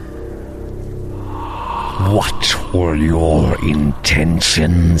 What were your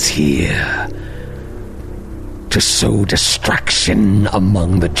intentions here? To sow distraction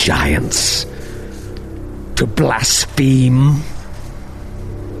among the giants? To blaspheme?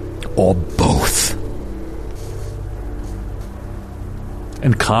 Or both?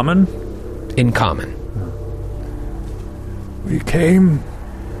 In common? In common. We came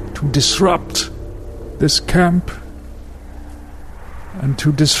to disrupt this camp and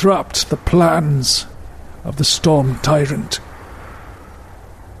to disrupt the plans of the Storm Tyrant.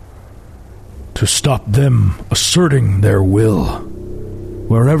 To stop them asserting their will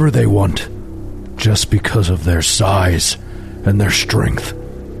wherever they want, just because of their size and their strength.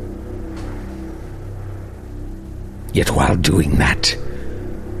 Yet while doing that,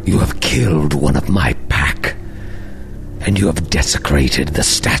 you have killed one of my pack, and you have desecrated the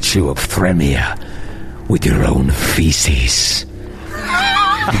statue of Thremir with your own feces.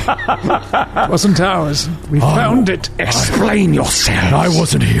 It wasn't ours. We found it. Explain yourself. I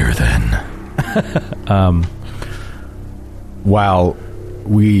wasn't here then. While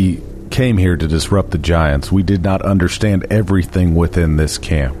we came here to disrupt the giants, we did not understand everything within this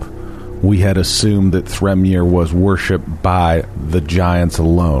camp. We had assumed that Thremir was worshipped by the giants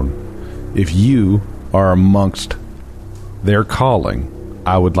alone. If you are amongst their calling,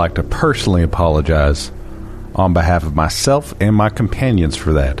 I would like to personally apologize on behalf of myself and my companions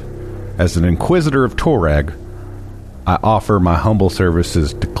for that. As an Inquisitor of Torag, I offer my humble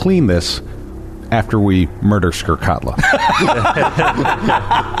services to clean this after we murder Skirkatla.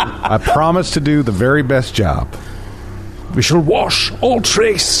 I promise to do the very best job. We shall wash all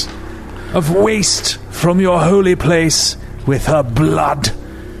trace of waste from your holy place with her blood.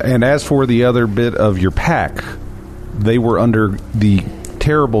 And as for the other bit of your pack, they were under the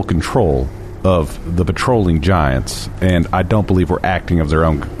terrible control of the patrolling giants, and I don't believe we're acting of their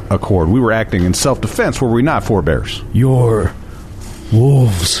own accord. We were acting in self-defense, were we not, Forebears? Your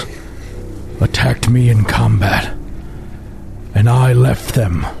wolves attacked me in combat, and I left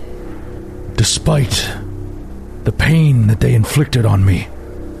them, despite the pain that they inflicted on me,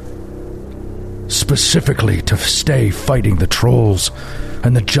 specifically to stay fighting the trolls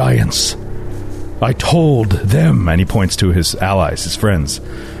and the giants. I told them, and he points to his allies, his friends,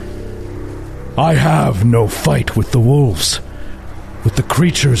 I have no fight with the wolves, with the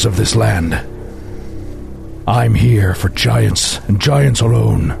creatures of this land. I'm here for giants, and giants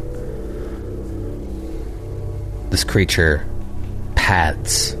alone. This creature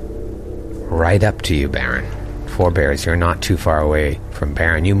pads right up to you, Baron. Forebears, you're not too far away from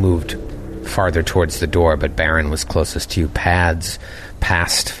Baron. You moved farther towards the door, but Baron was closest to you. Pads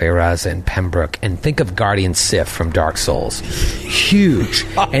past Feyraz and Pembroke, and think of Guardian Sif from Dark Souls. Huge.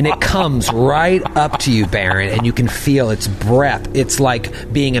 And it comes right up to you, Baron, and you can feel its breath. It's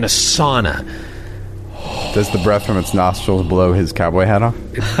like being in a sauna. Does the breath from its nostrils blow his cowboy hat off?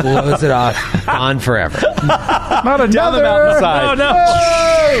 It blows it off. Gone forever. Not another! Down the mountainside.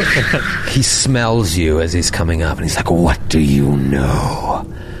 Oh, no! He smells you as he's coming up, and he's like, what do you know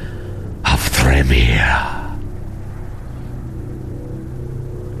of Thremir?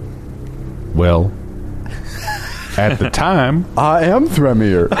 Well, at the time, I am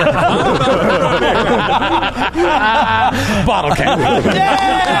Thremir. Bottle cap.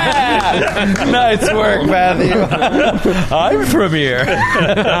 Yeah! Nice work, Matthew. I'm from here.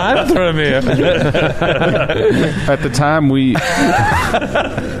 I'm from here. At the time, we...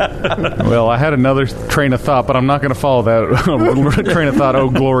 Well, I had another train of thought, but I'm not going to follow that train of thought, oh,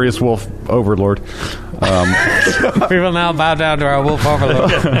 glorious wolf overlord. We will now bow down to our wolf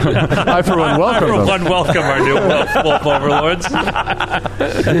overlord. I, for one, welcome our new wolf overlords.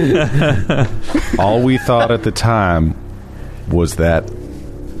 All we thought at the time was that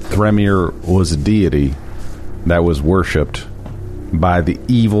Thremir was a deity that was worshipped by the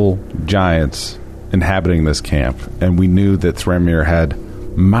evil giants inhabiting this camp, and we knew that Thremir had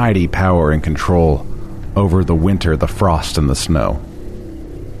mighty power and control over the winter, the frost, and the snow.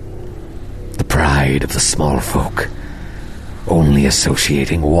 The pride of the small folk, only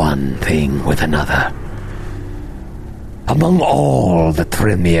associating one thing with another. Among all that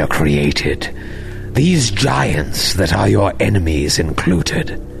Thremir created, these giants that are your enemies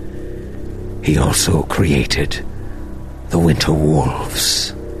included, he also created the winter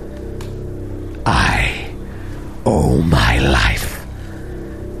wolves. I owe my life,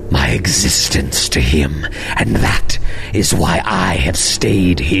 my existence to him, and that is why I have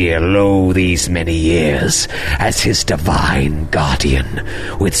stayed here low these many years as his divine guardian,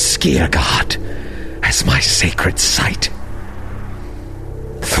 with Skiergard as my sacred site.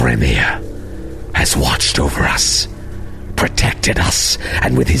 Thremir has watched over us, protected us,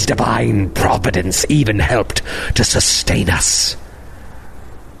 and with his divine providence even helped to sustain us.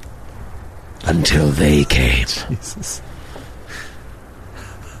 Until they came. Jesus.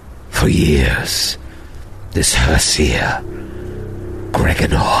 For years, this Herseer,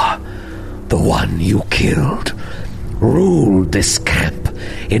 Greganor, the one you killed, ruled this camp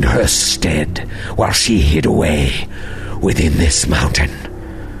in her stead while she hid away within this mountain.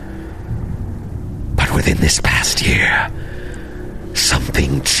 But within this past year,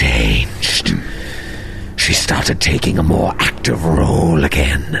 something changed. She started taking a more active role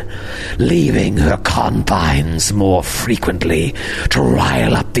again, leaving her confines more frequently to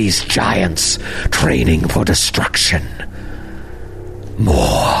rile up these giants, training for destruction.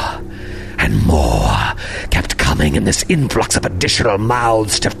 More and more kept coming, and this influx of additional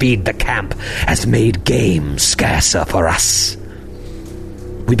mouths to feed the camp has made game scarcer for us.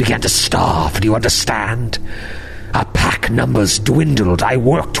 We began to starve, do you understand? Our pack numbers dwindled. I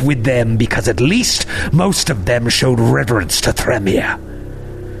worked with them because at least most of them showed reverence to Thremir.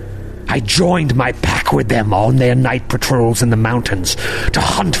 I joined my pack with them on their night patrols in the mountains to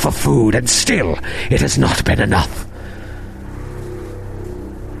hunt for food, and still it has not been enough.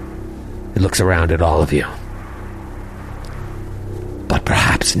 It looks around at all of you. But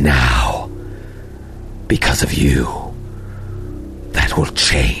perhaps now, because of you, that will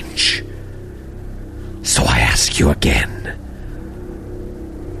change. So I ask you again,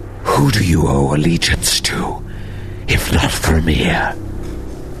 who do you owe allegiance to, if not Thremir?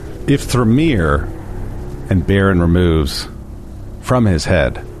 If Thremir, and Baron removes from his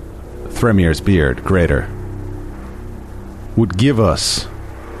head Thremir's beard, greater, would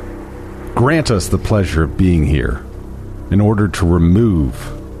grant us the pleasure of being here in order to remove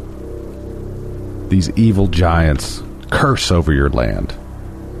these evil giants' curse over your land,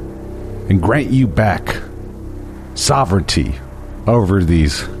 and grant you back sovereignty over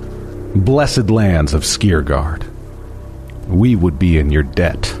these blessed lands of Skiergard, we would be in your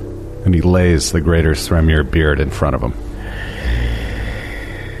debt. And he lays the greater Thremir beard in front of him.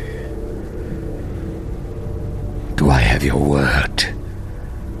 Do I have your word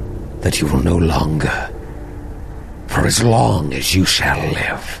that you will no longer, for as long as you shall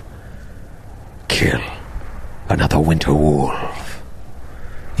live, kill another winter wolf,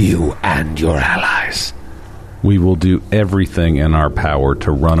 you and your allies? We will do everything in our power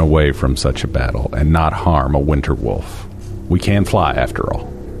to run away from such a battle and not harm a winter wolf. We can fly, after all.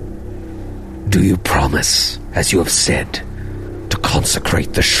 Do you promise, as you have said, to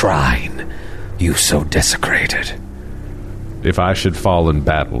consecrate the shrine you so desecrated? If I should fall in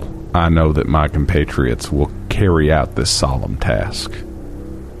battle, I know that my compatriots will carry out this solemn task.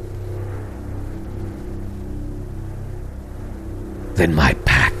 Then my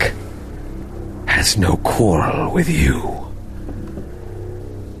pack has no quarrel with you.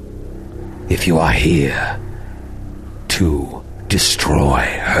 If you are here to destroy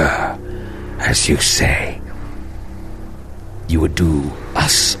her, as you say, you would do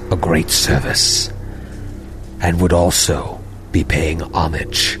us a great service, and would also be paying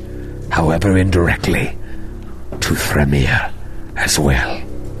homage, however indirectly, to Thremir as well.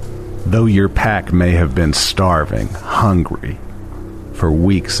 Though your pack may have been starving, hungry, for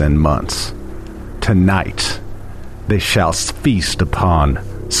weeks and months, tonight they shall feast upon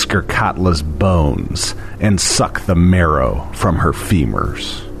Skirkatla's bones and suck the marrow from her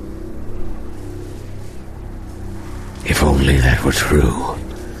femurs. If only that were true.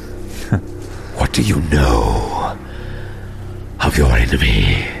 What do you know of your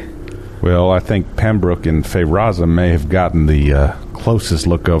enemy? Well, I think Pembroke and Feyraza may have gotten the closest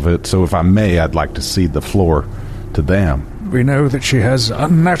look of it, so if I may, I'd like to cede the floor to them. We know that she has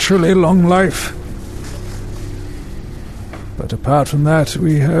unnaturally long life. But apart from that,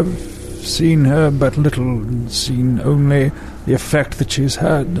 we have seen her but little, and seen only the effect that she's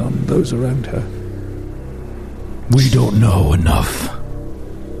had on those around her. We don't know enough.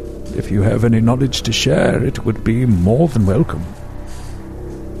 If you have any knowledge to share, it would be more than welcome.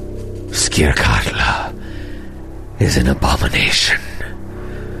 Skirkatla is an abomination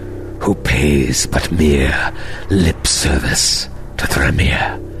who pays but mere lip service to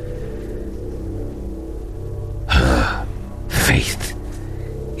Thremir. Her faith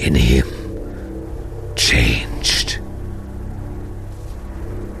in him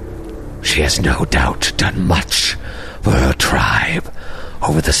She has no doubt done much for her tribe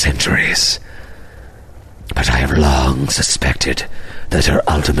over the centuries. But I have long suspected that her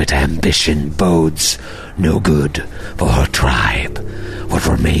ultimate ambition bodes no good for her tribe, what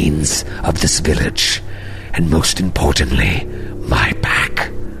remains of this village, and most importantly, my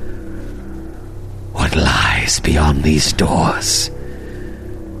pack. What lies beyond these doors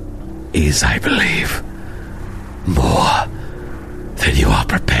is, I believe, more than you are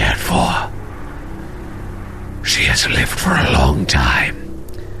prepared for. She has lived for a long time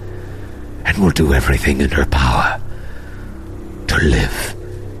and will do everything in her power to live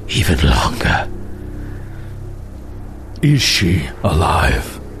even longer. Is she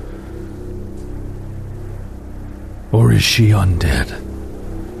alive? Or is she undead?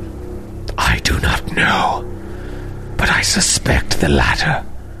 I do not know, but I suspect the latter.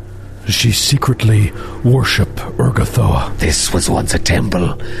 Does she secretly worship Urgathoa? This was once a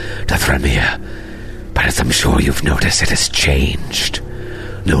temple to Thremia, but as I'm sure you've noticed, it has changed.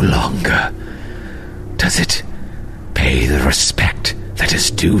 No longer does it pay the respect that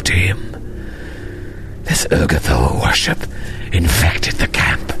is due to him. This Urgathoa worship infected the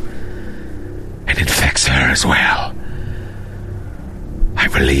camp, and infects her as well. I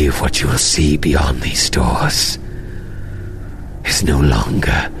believe what you will see beyond these doors is no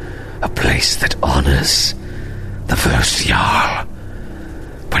longer a place that honors the first Jarl,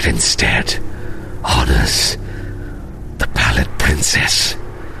 but instead honors the Pallid Princess.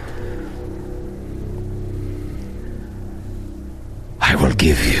 I will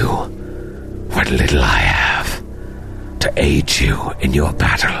give you what little I have to aid you in your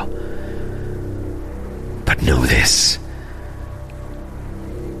battle. But know this.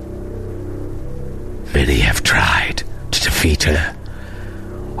 Many have tried to defeat her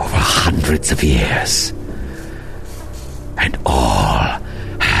over hundreds of years, and all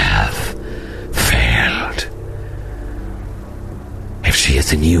have failed. If she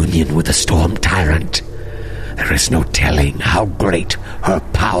is in union with the Storm Tyrant, there is no telling how great her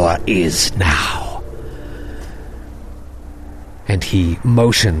power is now. And he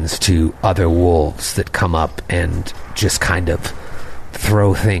motions to other wolves that come up and just kind of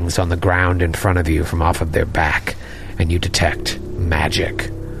throw things on the ground in front of you from off of their back, and you detect magic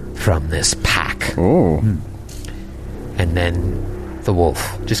from this pack. Oh. And then the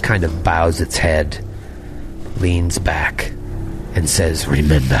wolf just kind of bows its head, leans back, and says,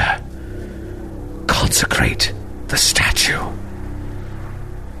 "Remember, consecrate the statue.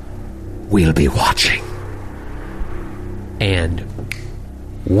 We'll be watching." And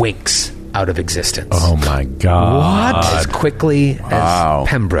winks out of existence. Oh my God. What? As quickly as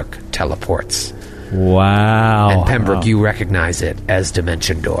Pembroke teleports. Wow. And Pembroke, you recognize it as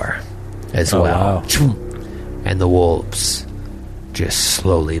Dimension Door as well. Wow. And the wolves just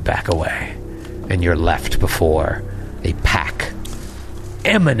slowly back away. And you're left before a pack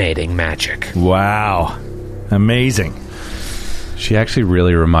emanating magic. Wow. Amazing. She actually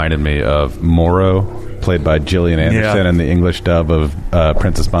really reminded me of Moro, played by Gillian Anderson, in the English dub of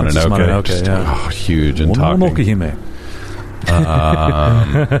Princess Mononoke. Just, huge and talking.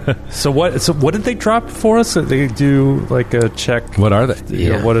 So what did they drop for us? They do like a check. What are they?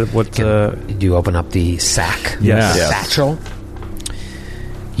 Yeah. What do you open up the sack? Yes. The satchel.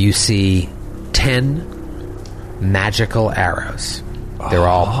 You see 10 magical arrows. They're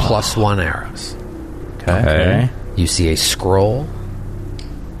all +1 arrows. Okay. You see a scroll.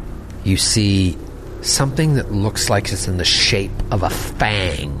 You see something that looks like it's in the shape of a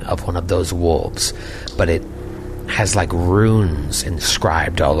fang of one of those wolves, but it has like runes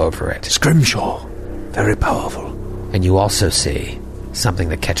inscribed all over it. Scrimshaw. Very powerful. And you also see something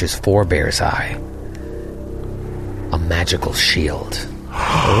that catches Forebear's eye. A magical shield.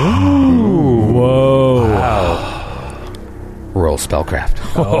 Whoa. Wow. Roll spellcraft.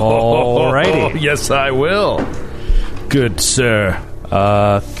 Alrighty. Yes, I will. Good, sir.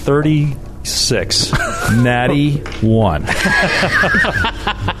 36. Natty 1.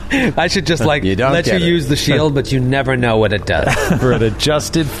 I should just let you use the shield, but you never know what it does. For an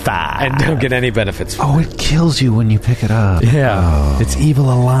adjusted 5. And don't get any benefits from it. It kills you when you pick it up. Yeah. It's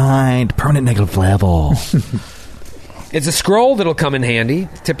evil aligned. Permanent negative level. It's a scroll that'll come in handy.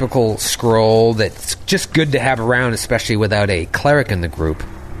 Typical scroll that's just good to have around, especially without a cleric in the group.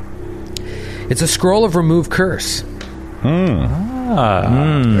 It's a scroll of remove curse.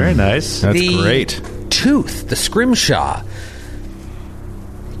 Very nice. That's the great. Tooth, the scrimshaw,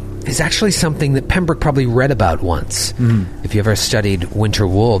 is actually something that Pembroke probably read about once. If you ever studied Winter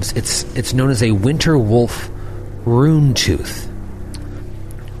Wolves, it's known as a Winter Wolf rune tooth.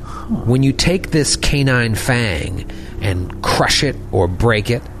 When you take this canine fang and crush it or break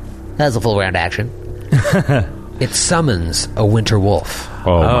it, has a full round action. It summons a winter wolf.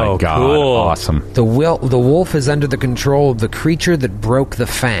 Oh my god! Cool. Awesome. The wolf is under the control of the creature that broke the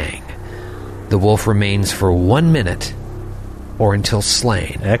fang. The wolf remains for 1 minute or until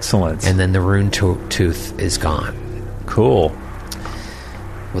slain. Excellent. And then the rune tooth is gone. Cool.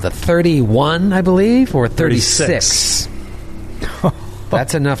 With a 31, I believe, or a 36.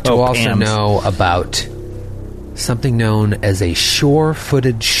 That's enough to also Pams. know about something known as a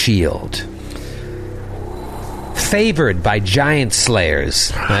sure-footed shield. Favored by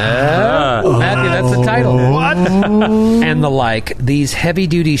Giantslayers. Matthew, that's the title. What? And the like, these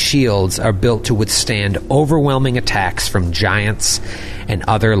heavy-duty shields are built to withstand overwhelming attacks from giants and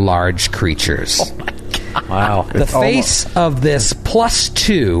other large creatures. Oh my God. Wow. The face of this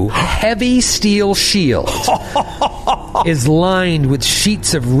 +2 heavy steel shield is lined with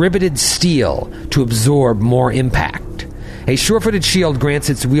sheets of riveted steel to absorb more impact. A sure-footed shield grants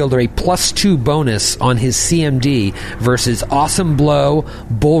its wielder a +2 bonus on his CMD versus awesome blow,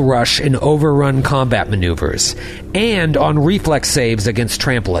 bull rush, and overrun combat maneuvers, and on reflex saves against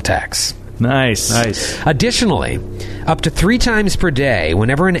trample attacks. Nice. Additionally, up to 3 times per day,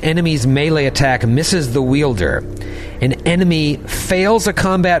 whenever an enemy's melee attack misses the wielder, an enemy fails a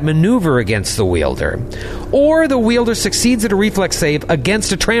combat maneuver against the wielder, or the wielder succeeds at a reflex save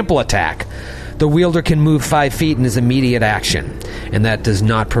against a trample attack, the wielder can move 5 feet in his immediate action, and that does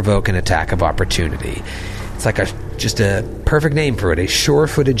not provoke an attack of opportunity. It's like just a perfect name for it, a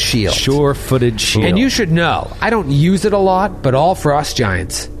sure-footed shield. Sure-footed shield. And you should know, I don't use it a lot, but all Frost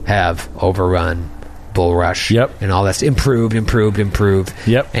Giants have overrun, bull rush, and all that's improved.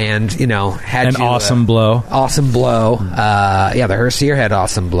 Yep. And, had an awesome blow. Awesome blow. The Herseer had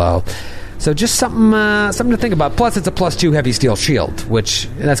awesome blow. So just something to think about. Plus, it's a +2 heavy steel shield, which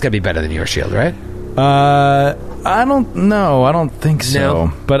that's got to be better than your shield, right? I don't know. I don't think so.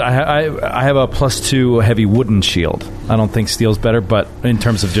 No. But I have a +2 heavy wooden shield. I don't think steel's better, but in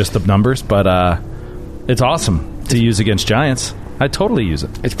terms of just the numbers. But it's awesome to use against giants. I totally use it.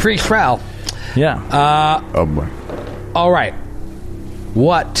 It's pretty shroud. Yeah. Oh boy. All right.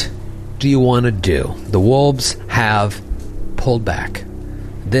 What do you want to do? The wolves have pulled back.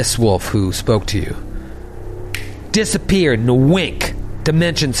 This wolf who spoke to you disappeared in a wink.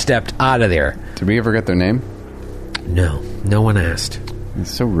 Dimension stepped out of there. Did we ever get their name? No one asked.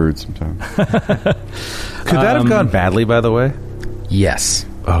 It's so rude sometimes. Could that have gone badly, by the way? Yes.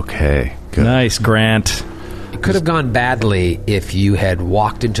 Okay, good. Nice, Grant. It could have gone badly if you had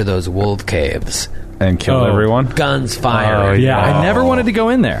walked into those wolf caves and killed everyone. Guns fired. I never wanted to go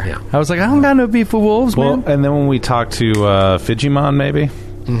in there. Yeah. I was like, I don't got no beef with wolves, man. And then when we talked to Figimon, maybe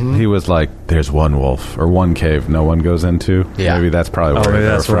he was like, "There's one wolf or one cave no one goes into." Yeah. Maybe that's probably where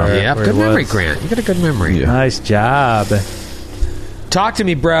they're from. Yeah, good memory, Grant. You got a good memory. Yeah. Nice job. Talk to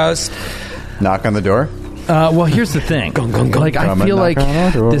me, bros. Knock on the door. Well, here's the thing. Like, I feel like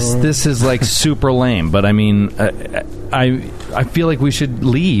this is like super lame, but I mean, I feel like we should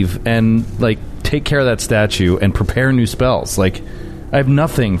leave and like take care of that statue and prepare new spells. Like, I have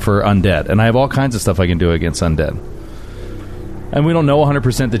nothing for undead, and I have all kinds of stuff I can do against undead. And we don't know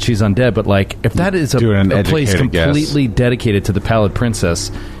 100% that she's undead, but like, if that is a place completely dedicated to the Pallid Princess,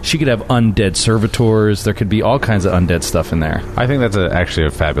 she could have undead servitors. There could be all kinds of undead stuff in there. I think that's actually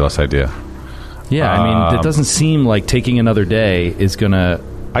a fabulous idea. Yeah, I mean, it doesn't seem like taking another day is going to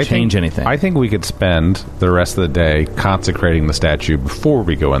change anything. I think we could spend the rest of the day consecrating the statue before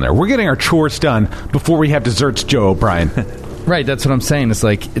we go in there. We're getting our chores done before we have desserts, Joe O'Brien. Right, that's what I'm saying. It's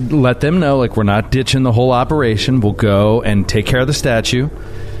like, let them know, like, we're not ditching the whole operation. We'll go and take care of the statue,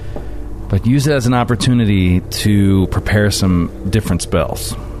 but use it as an opportunity to prepare some different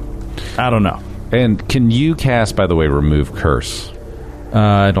spells. I don't know. And can you cast, by the way, Remove Curse?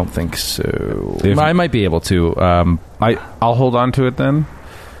 I don't think so. I might be able to. I'll hold on to it then?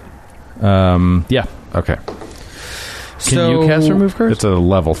 Yeah. Okay. Can you cast Remove Curse? It's a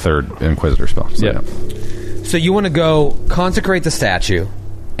level 3rd Inquisitor spell. So yeah. So you want to go consecrate the statue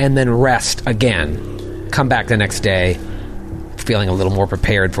and then rest again. Come back the next day feeling a little more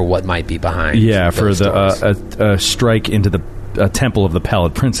prepared for what might be behind. Yeah, for the strike into the temple of the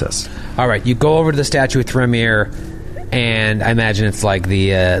Pallid Princess. All right, you go over to the statue of Thrymir, and I imagine it's like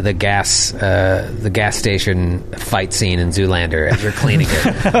the gas station fight scene in Zoolander as you're cleaning it.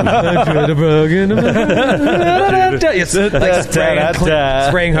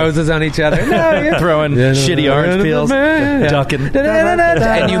 Spraying hoses on each other, throwing shitty orange peels, ducking,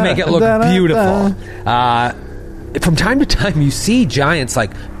 and you make it look beautiful. from time to time, you see giants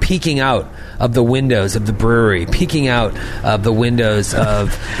like peeking out of the windows of the brewery, peeking out of the windows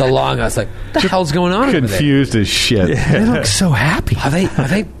of the longhouse. Like, what the hell's going on? Confused as shit. Yeah. They look so happy.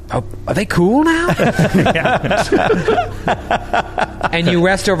 Are they cool now? And you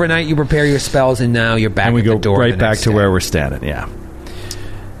rest overnight. You prepare your spells, and now you're back. And we at go the door right the back next to day. where we're standing. Yeah.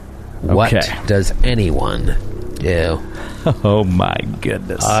 What Okay. does anyone do? Oh my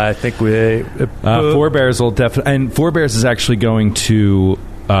goodness. I think we Forebears will definitely, and Forebears is actually going to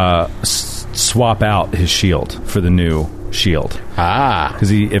swap out his shield for the new shield.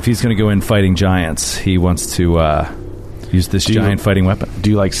 Because if he's going to go in fighting giants, he wants to use this giant fighting weapon.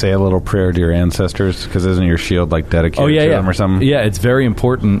 Do you like say a little prayer to your ancestors? Because isn't your shield like dedicated to them or something? Yeah, it's very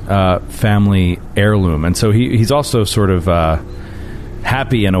important family heirloom, and so he's also sort of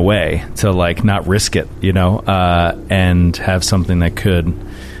happy in a way to like not risk it, you know, and have something that could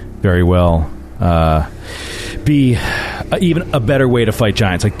very well be even a better way to fight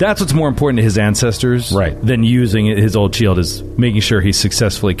giants. Like, that's what's more important to his ancestors, right, than using his old shield, is making sure he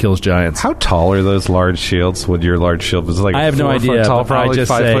successfully kills giants. How tall are those large shields? With your large shield, was it like I have no 4 idea. foot tall, But probably I just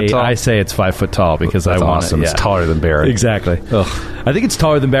 5 foot tall. I say it's 5 foot tall because That's I want awesome. it. It's taller than Baron. Exactly. Ugh. I think it's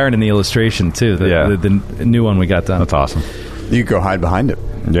taller than Baron in the illustration too. The new one we got done. That's awesome. You could go hide behind it.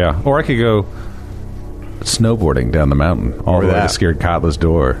 Yeah, or I could go snowboarding down the mountain all the way to Scared Katla's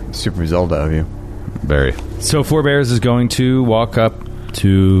door. Super Zelda of you. Very. So Forebears is going to walk up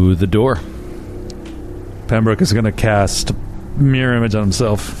to the door. Pembroke is going to cast mirror image on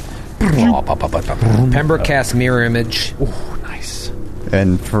himself. Pembroke casts mirror image. Oh, nice.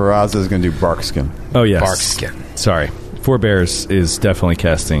 And Faraza is going to do bark skin. Oh, yes. Bark skin. Sorry. Forebears is definitely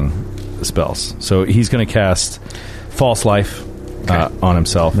casting spells. So he's going to cast False Life on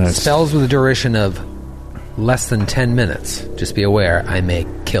himself. Spells with a duration of less than 10 minutes. Just be aware, I may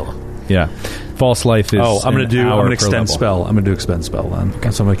kill him. Yeah. False Life is I'm going to extend level. spell. I'm going to do extend spell then.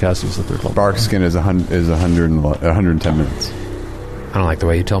 Okay. So I'm going to cast this the third level. Bark skin is 110 minutes. I don't like the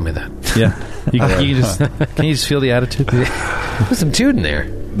way you told me that. Yeah. Can you just feel the attitude? There's some dude in there.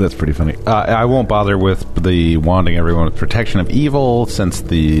 That's pretty funny. I won't bother with the wanding everyone with protection of evil, since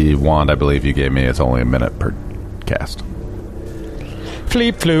the wand I believe you gave me is only a minute per cast.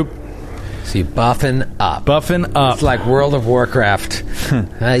 Fleep floop. So you buffing up. Buffing up. It's like World of Warcraft.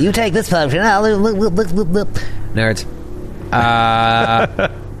 You take this potion. Nerds.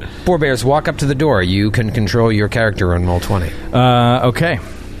 Forebears, walk up to the door. You can control your character on roll 20. Okay.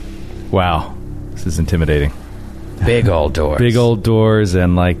 Wow. This is intimidating. Big old doors. Big old doors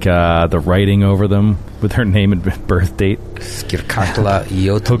and like the writing over them with her name and birth date.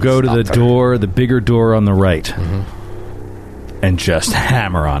 He'll go to the door, the bigger door on the right, and just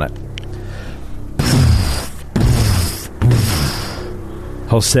hammer on it.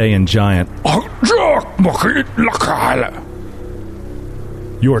 He'll say in giant,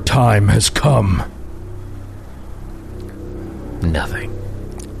 your time has come. Nothing.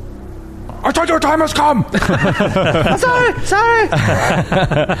 I thought your time has come. Sorry.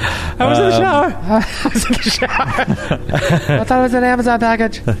 I was in the shower. I thought it was an Amazon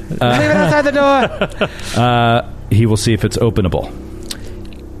package. Leave it outside the door. He will see if it's openable.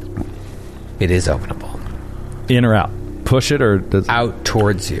 It is openable. In or out? Push it or does out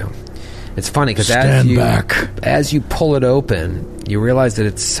towards you. It's funny because as you pull it open, you realize that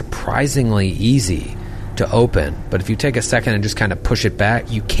it's surprisingly easy to open. But if you take a second and just kind of push it back,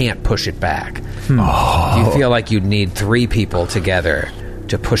 you can't push it back. You feel like you'd need 3 people together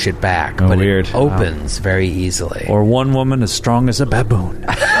to push it back. But weird. It opens very easily. Or one woman as strong as a baboon.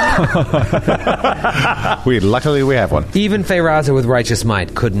 Luckily we have one. Even Feyraza with Righteous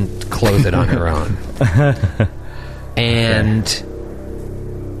Might couldn't close it on her own. And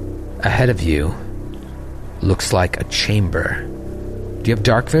ahead of you looks like a chamber. Do you have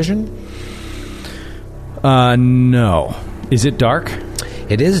dark vision? No. Is it dark?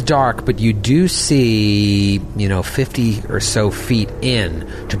 It is dark, but you do see, 50 or so feet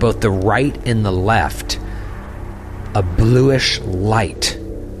in to both the right and the left, a bluish light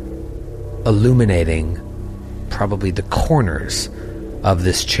illuminating probably the corners of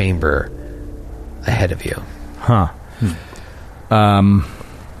this chamber ahead of you. Huh.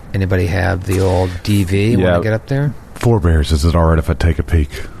 Anybody have the old DV? Want to get up there? Forebears, is it alright if I take a peek?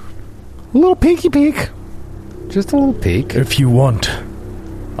 A little peeky peek. Just a little peek. If you want,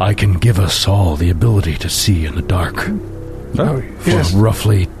 I can give us all the ability to see in the dark. Oh, for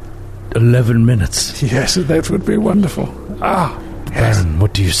roughly 11 minutes. Yes, that would be wonderful. Baron,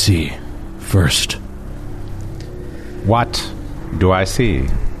 what do you see first? What do I see?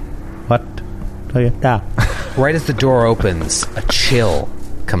 What do you Right as the door opens, a chill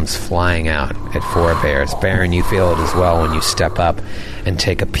comes flying out at Forebears. Baron, you feel it as well when you step up and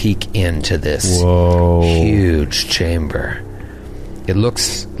take a peek into this huge chamber. It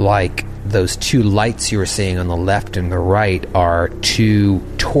looks like those two lights you were seeing on the left and the right are two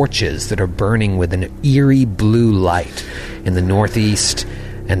torches that are burning with an eerie blue light in the northeast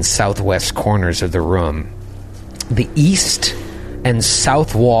and southwest corners of the room. The east and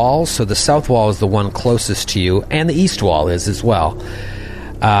south wall, so the south wall is the one closest to you, and the east wall is as well.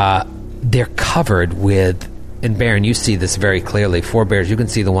 They're covered with, and Baron, you see this very clearly, Forebears, you can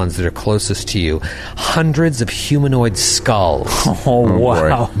see the ones that are closest to you, hundreds of humanoid skulls. Oh,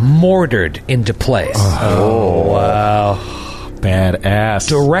 wow. Mortared into place. Oh, wow. Badass.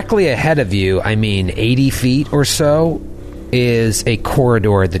 Directly ahead of you, 80 feet or so, is a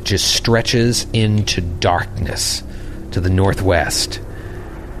corridor that just stretches into darkness to the northwest,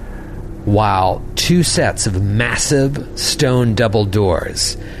 while two sets of massive stone double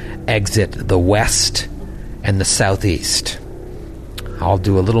doors exit the west and the southeast. I'll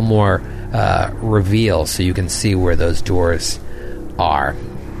do a little more reveal so you can see where those doors are.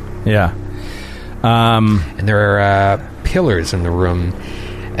 Yeah. And there are pillars in the room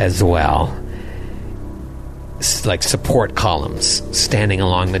as well. It's like support columns standing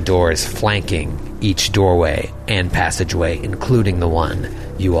along the doors, flanking each doorway and passageway, including the one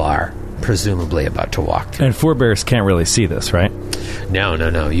you are presumably about to walk through. And Forebears can't really see this, right? No.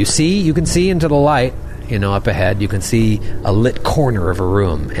 You can see into the light, up ahead. You can see a lit corner of a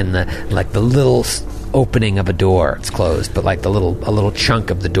room and the little opening of a door. It's closed, but like a little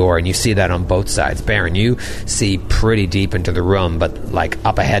chunk of the door, and you see that on both sides. Baron, you see pretty deep into the room, but like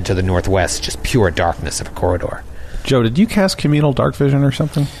up ahead to the northwest, just pure darkness of a corridor. Joe, did you cast communal dark vision or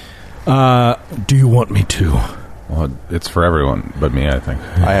something? Do you want me to? Well, it's for everyone but me, I think.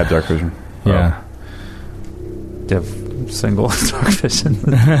 I have dark vision. Yeah. Do you have single dark vision?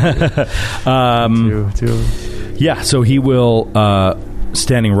 Two. Yeah, so he will,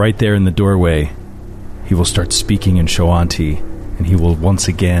 standing right there in the doorway, he will start speaking in Shoanti, and he will once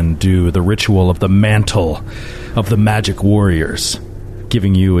again do the ritual of the mantle of the magic warriors,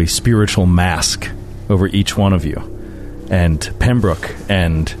 giving you a spiritual mask over each one of you. And Pembroke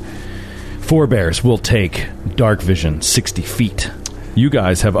and Forebears will take dark vision 60 feet. You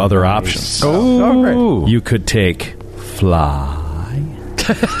guys have other options. Oh, you could take fly.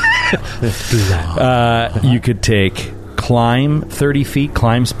 You could take climb 30 feet,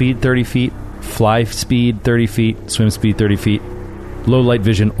 climb speed 30 feet, fly speed 30 feet, swim speed 30 feet, low light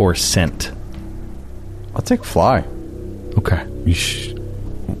vision, or scent. I'll take fly. Okay.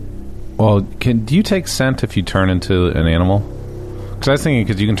 Well, do you take scent if you turn into an animal? Because I was thinking,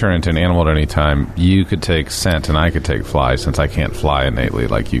 because you can turn into an animal at any time, you could take scent and I could take fly, since I can't fly innately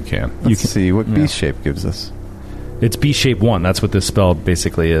like you can. Let's see what beast shape gives us. It's beast shape 1. That's what this spell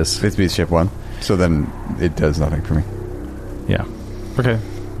basically is. It's beast shape 1. So then it does nothing for me. Yeah. Okay.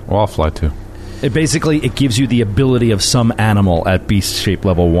 Well, I'll fly too. It gives you the ability of some animal at beast shape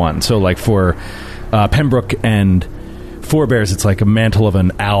level 1. So like for Pembroke and Forebears, it's like a mantle of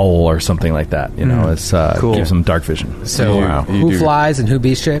an owl or something like that. It's cool. Gives them dark vision. So who flies and who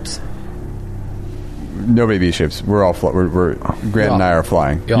beast shapes? Nobody beast shapes. We're all we're Grant and I are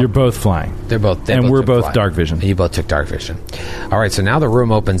flying. You're both flying. We're both dark vision. And you both took dark vision. All right, so now the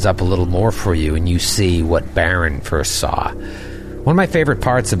room opens up a little more for you, and you see what Baron first saw. One of my favorite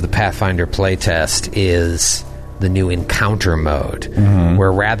parts of the Pathfinder playtest is the new encounter mode,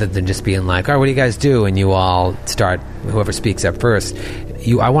 where rather than just being like, all right, what do you guys do? And you all start, whoever speaks up first,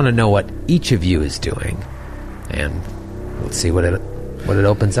 I want to know what each of you is doing. And let's see what it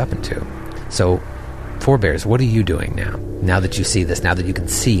opens up into. So, Forebears, what are you doing now that you see this, now that you can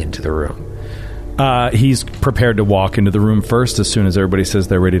see into the room? He's prepared to walk into the room first as soon as everybody says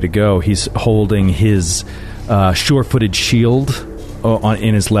they're ready to go. He's holding his sure-footed shield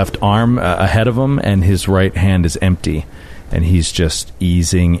in his left arm ahead of him, and his right hand is empty, and he's just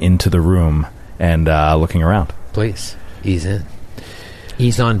easing into the room and looking around. Please, ease in.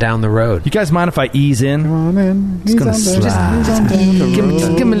 Ease on down the road. You guys mind if I ease in? Come on in. It's going to slide. Give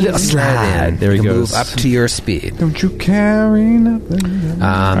him a little slide. There he goes. Move up to your speed. Don't you carry nothing.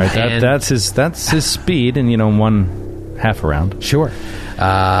 All right, that's his speed, and one half a round. Sure.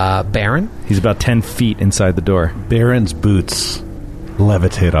 Baron? He's about 10 feet inside the door. Baron's boots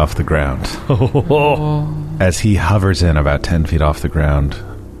levitate off the ground as he hovers in about 10 feet off the ground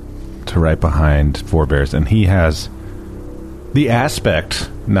to right behind Forebears, and he has the aspect,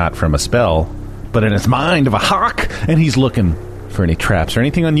 not from a spell, but in his mind of a hawk, and he's looking for any traps or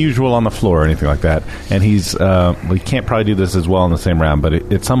anything unusual on the floor or anything like that. And he's he can't probably do this as well in the same round, but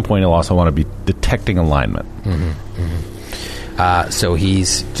at some point he'll also want to be detecting alignment. So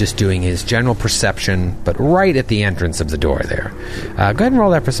he's just doing his general perception, but right at the entrance of the door there. Go ahead and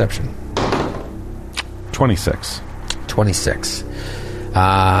roll that perception. 26. 26.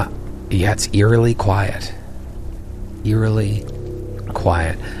 Yeah, it's eerily quiet. Eerily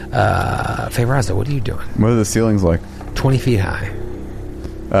quiet. Feyraza, what are you doing? What are the ceilings like? 20 feet high.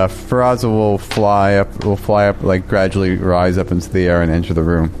 Feyraza will fly up, like gradually rise up into the air and enter the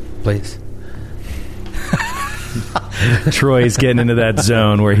room. Please. Troy's getting into that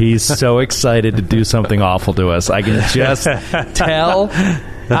zone where he's so excited to do something awful to us. I can just tell.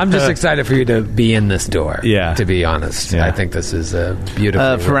 I'm just excited for you to be in this door. Yeah. To be honest. Yeah. I think this is a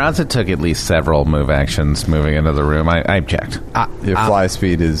beautiful. Feyraza took at least several move actions moving into the room. I checked. Your fly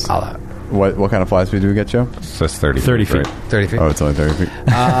speed is... What kind of fly speed do we get, Joe? It says 30 30 feet. feet. 30 feet. Oh, it's only 30 feet.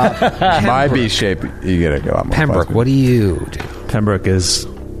 My B shape, you get a lot more. Pembroke, what do you do? Pembroke is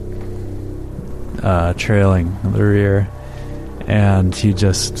trailing in the rear, and he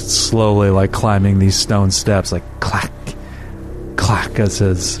just slowly, like, climbing these stone steps, like clack, clack, as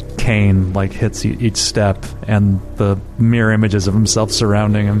his cane like hits each step, and the mirror images of himself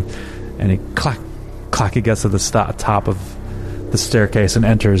surrounding him, and he clack, clack. He gets to the top of the staircase and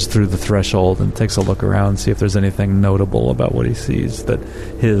enters through the threshold and takes a look around, see if there's anything notable about what he sees that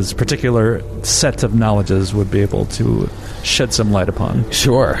his particular set of knowledges would be able to shed some light upon.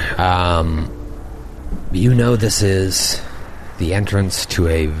 Sure. You know this is the entrance to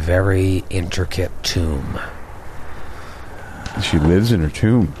a very intricate tomb. She lives in her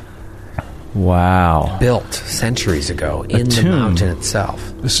tomb. Wow. Built centuries ago in the mountain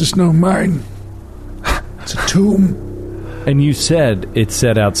itself. This is no mine. It's a tomb. And you said it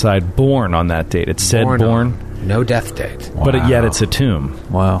said outside born on that date. It said born. No death date. But yet it's a tomb.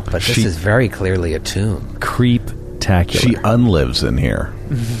 Wow. But this is very clearly a tomb. Creep-tacular. She unlives in here.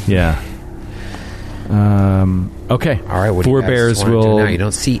 Yeah. Okay. All right, what Four do you guys bears want to will... do now? You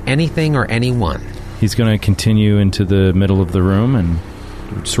don't see anything or anyone. He's going to continue into the middle of the room and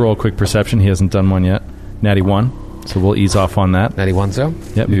just roll a quick perception. He hasn't done one yet. Natty 1. So we'll ease off on that. Natty 1, so?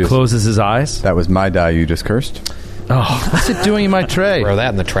 Yep. He closes his eyes. That was my die you just cursed. Oh, what's it doing in my tray? Throw that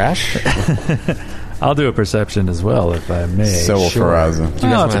in the trash. I'll do a perception as well, if I may. So will Feyraza. Do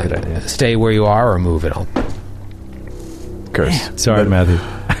you guys want to stay where you are or move it all? Curse. Sorry, Matthew.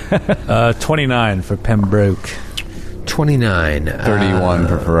 29 for Pembroke. 29. 31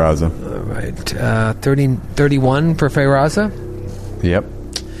 for Feyraza. Right. 31 for Feyraza? Yep.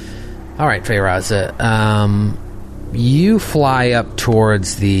 All right, Feyraza. You fly up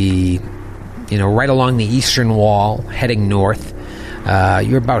towards the... right along the eastern wall, heading north.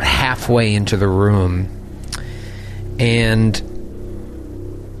 You're about halfway into the room. And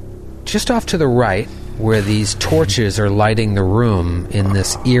just off to the right, where these torches are lighting the room in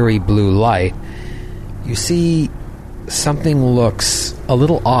this eerie blue light, you see something looks a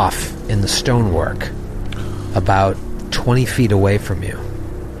little off in the stonework, about 20 feet away from you.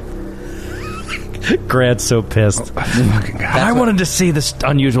 Grad's so pissed. I wanted to see this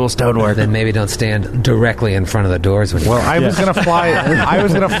unusual stonework. Then maybe don't stand directly in front of the doors. When I was going to fly.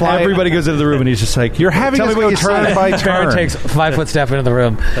 Everybody goes into the room and he's just like, You're having us go turn by Baron turn. takes 5-foot step into the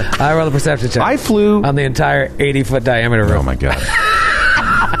room. I roll a perception check. I flew on the entire 80-foot diameter room. Oh my god!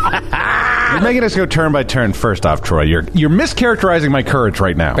 You're making us go turn by turn. First off, Troy, you're mischaracterizing my courage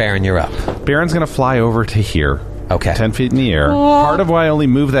right now. Baron, you're up. Baron's going to fly over to here. Okay. 10 feet in the air. Part of why I only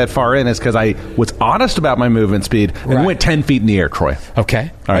moved that far in is because I was honest about my movement speed and went 10 feet in the air, Troy. Okay.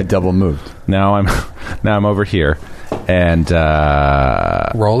 All right, double moved. Now I'm over here. And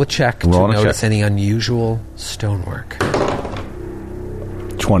roll a check to notice any unusual stonework.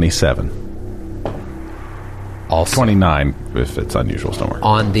 27. Also 29 if it's unusual stonework.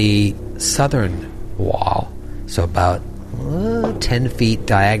 On the southern wall, so about 10 feet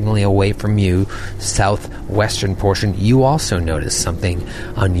diagonally away from you, southwestern portion, you also notice something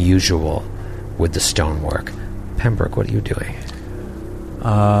unusual with the stonework. Pembroke, what are you doing?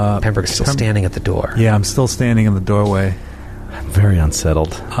 Pembroke's still standing at the door. Yeah, I'm still standing in the doorway. I'm very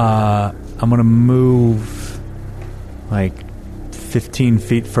unsettled. I'm going to move like 15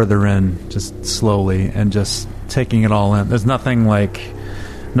 feet further in, just slowly, and just taking it all in. There's nothing like...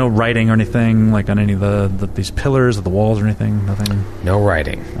 No writing or anything, like on any of these pillars or the walls or anything? Nothing? No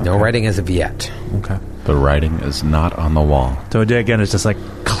writing. Okay. No writing as of yet. Okay. The writing is not on the wall. So again, it's just like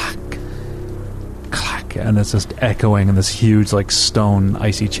clack, clack, and it's just echoing in this huge, like, stone,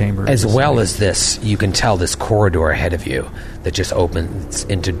 icy chamber. As well as this, you can tell this corridor ahead of you that just opens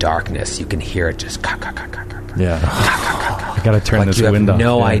into darkness. You can hear it just Yeah. I gotta turn this window. You have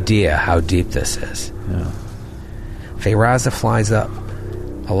no idea how deep this is. Yeah. Feyraza flies up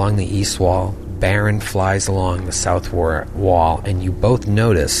along the east wall, Baron flies along the south wall, and you both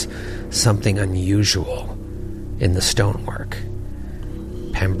notice something unusual in the stonework.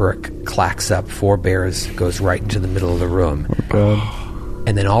 Pembroke clacks up 4 bears, goes right into the middle of the room. Oh, God.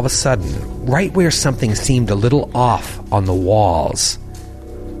 And then all of a sudden, right where something seemed a little off on the walls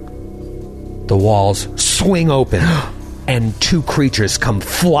swing open, and 2 creatures come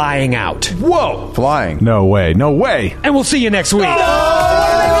flying out. Whoa! Flying. No way. No way. And we'll see you next week.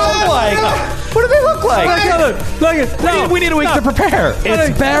 What do they look like? We need a week to prepare.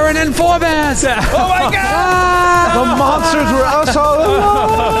 It's Baron and 4 bears. Oh, my God! The monsters were us all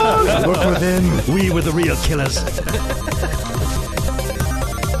along. Look within. We were the real killers.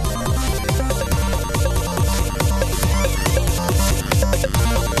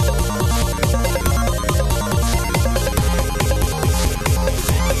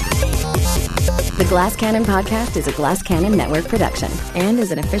 The Glass Cannon Podcast is a Glass Cannon Network production and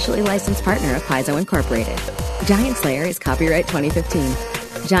is an officially licensed partner of Paizo Incorporated. Giantslayer is copyright 2015.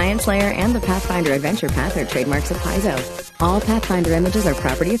 Giantslayer and the Pathfinder Adventure Path are trademarks of Paizo. All Pathfinder images are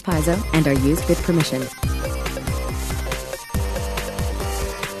property of Paizo and are used with permission.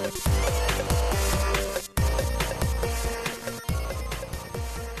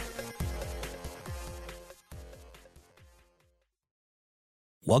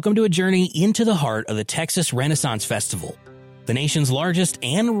 Welcome to a journey into the heart of the Texas Renaissance Festival, the nation's largest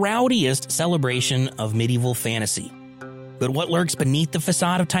and rowdiest celebration of medieval fantasy. But what lurks beneath the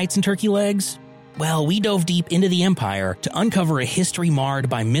facade of tights and turkey legs? Well, we dove deep into the empire to uncover a history marred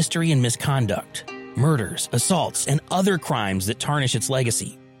by mystery and misconduct, murders, assaults, and other crimes that tarnish its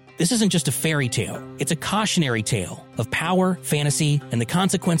legacy. This isn't just a fairy tale, it's a cautionary tale of power, fantasy, and the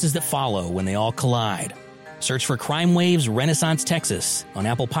consequences that follow when they all collide. Search for Crime Waves Renaissance Texas on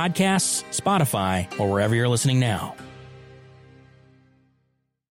Apple Podcasts, Spotify, or wherever you're listening now.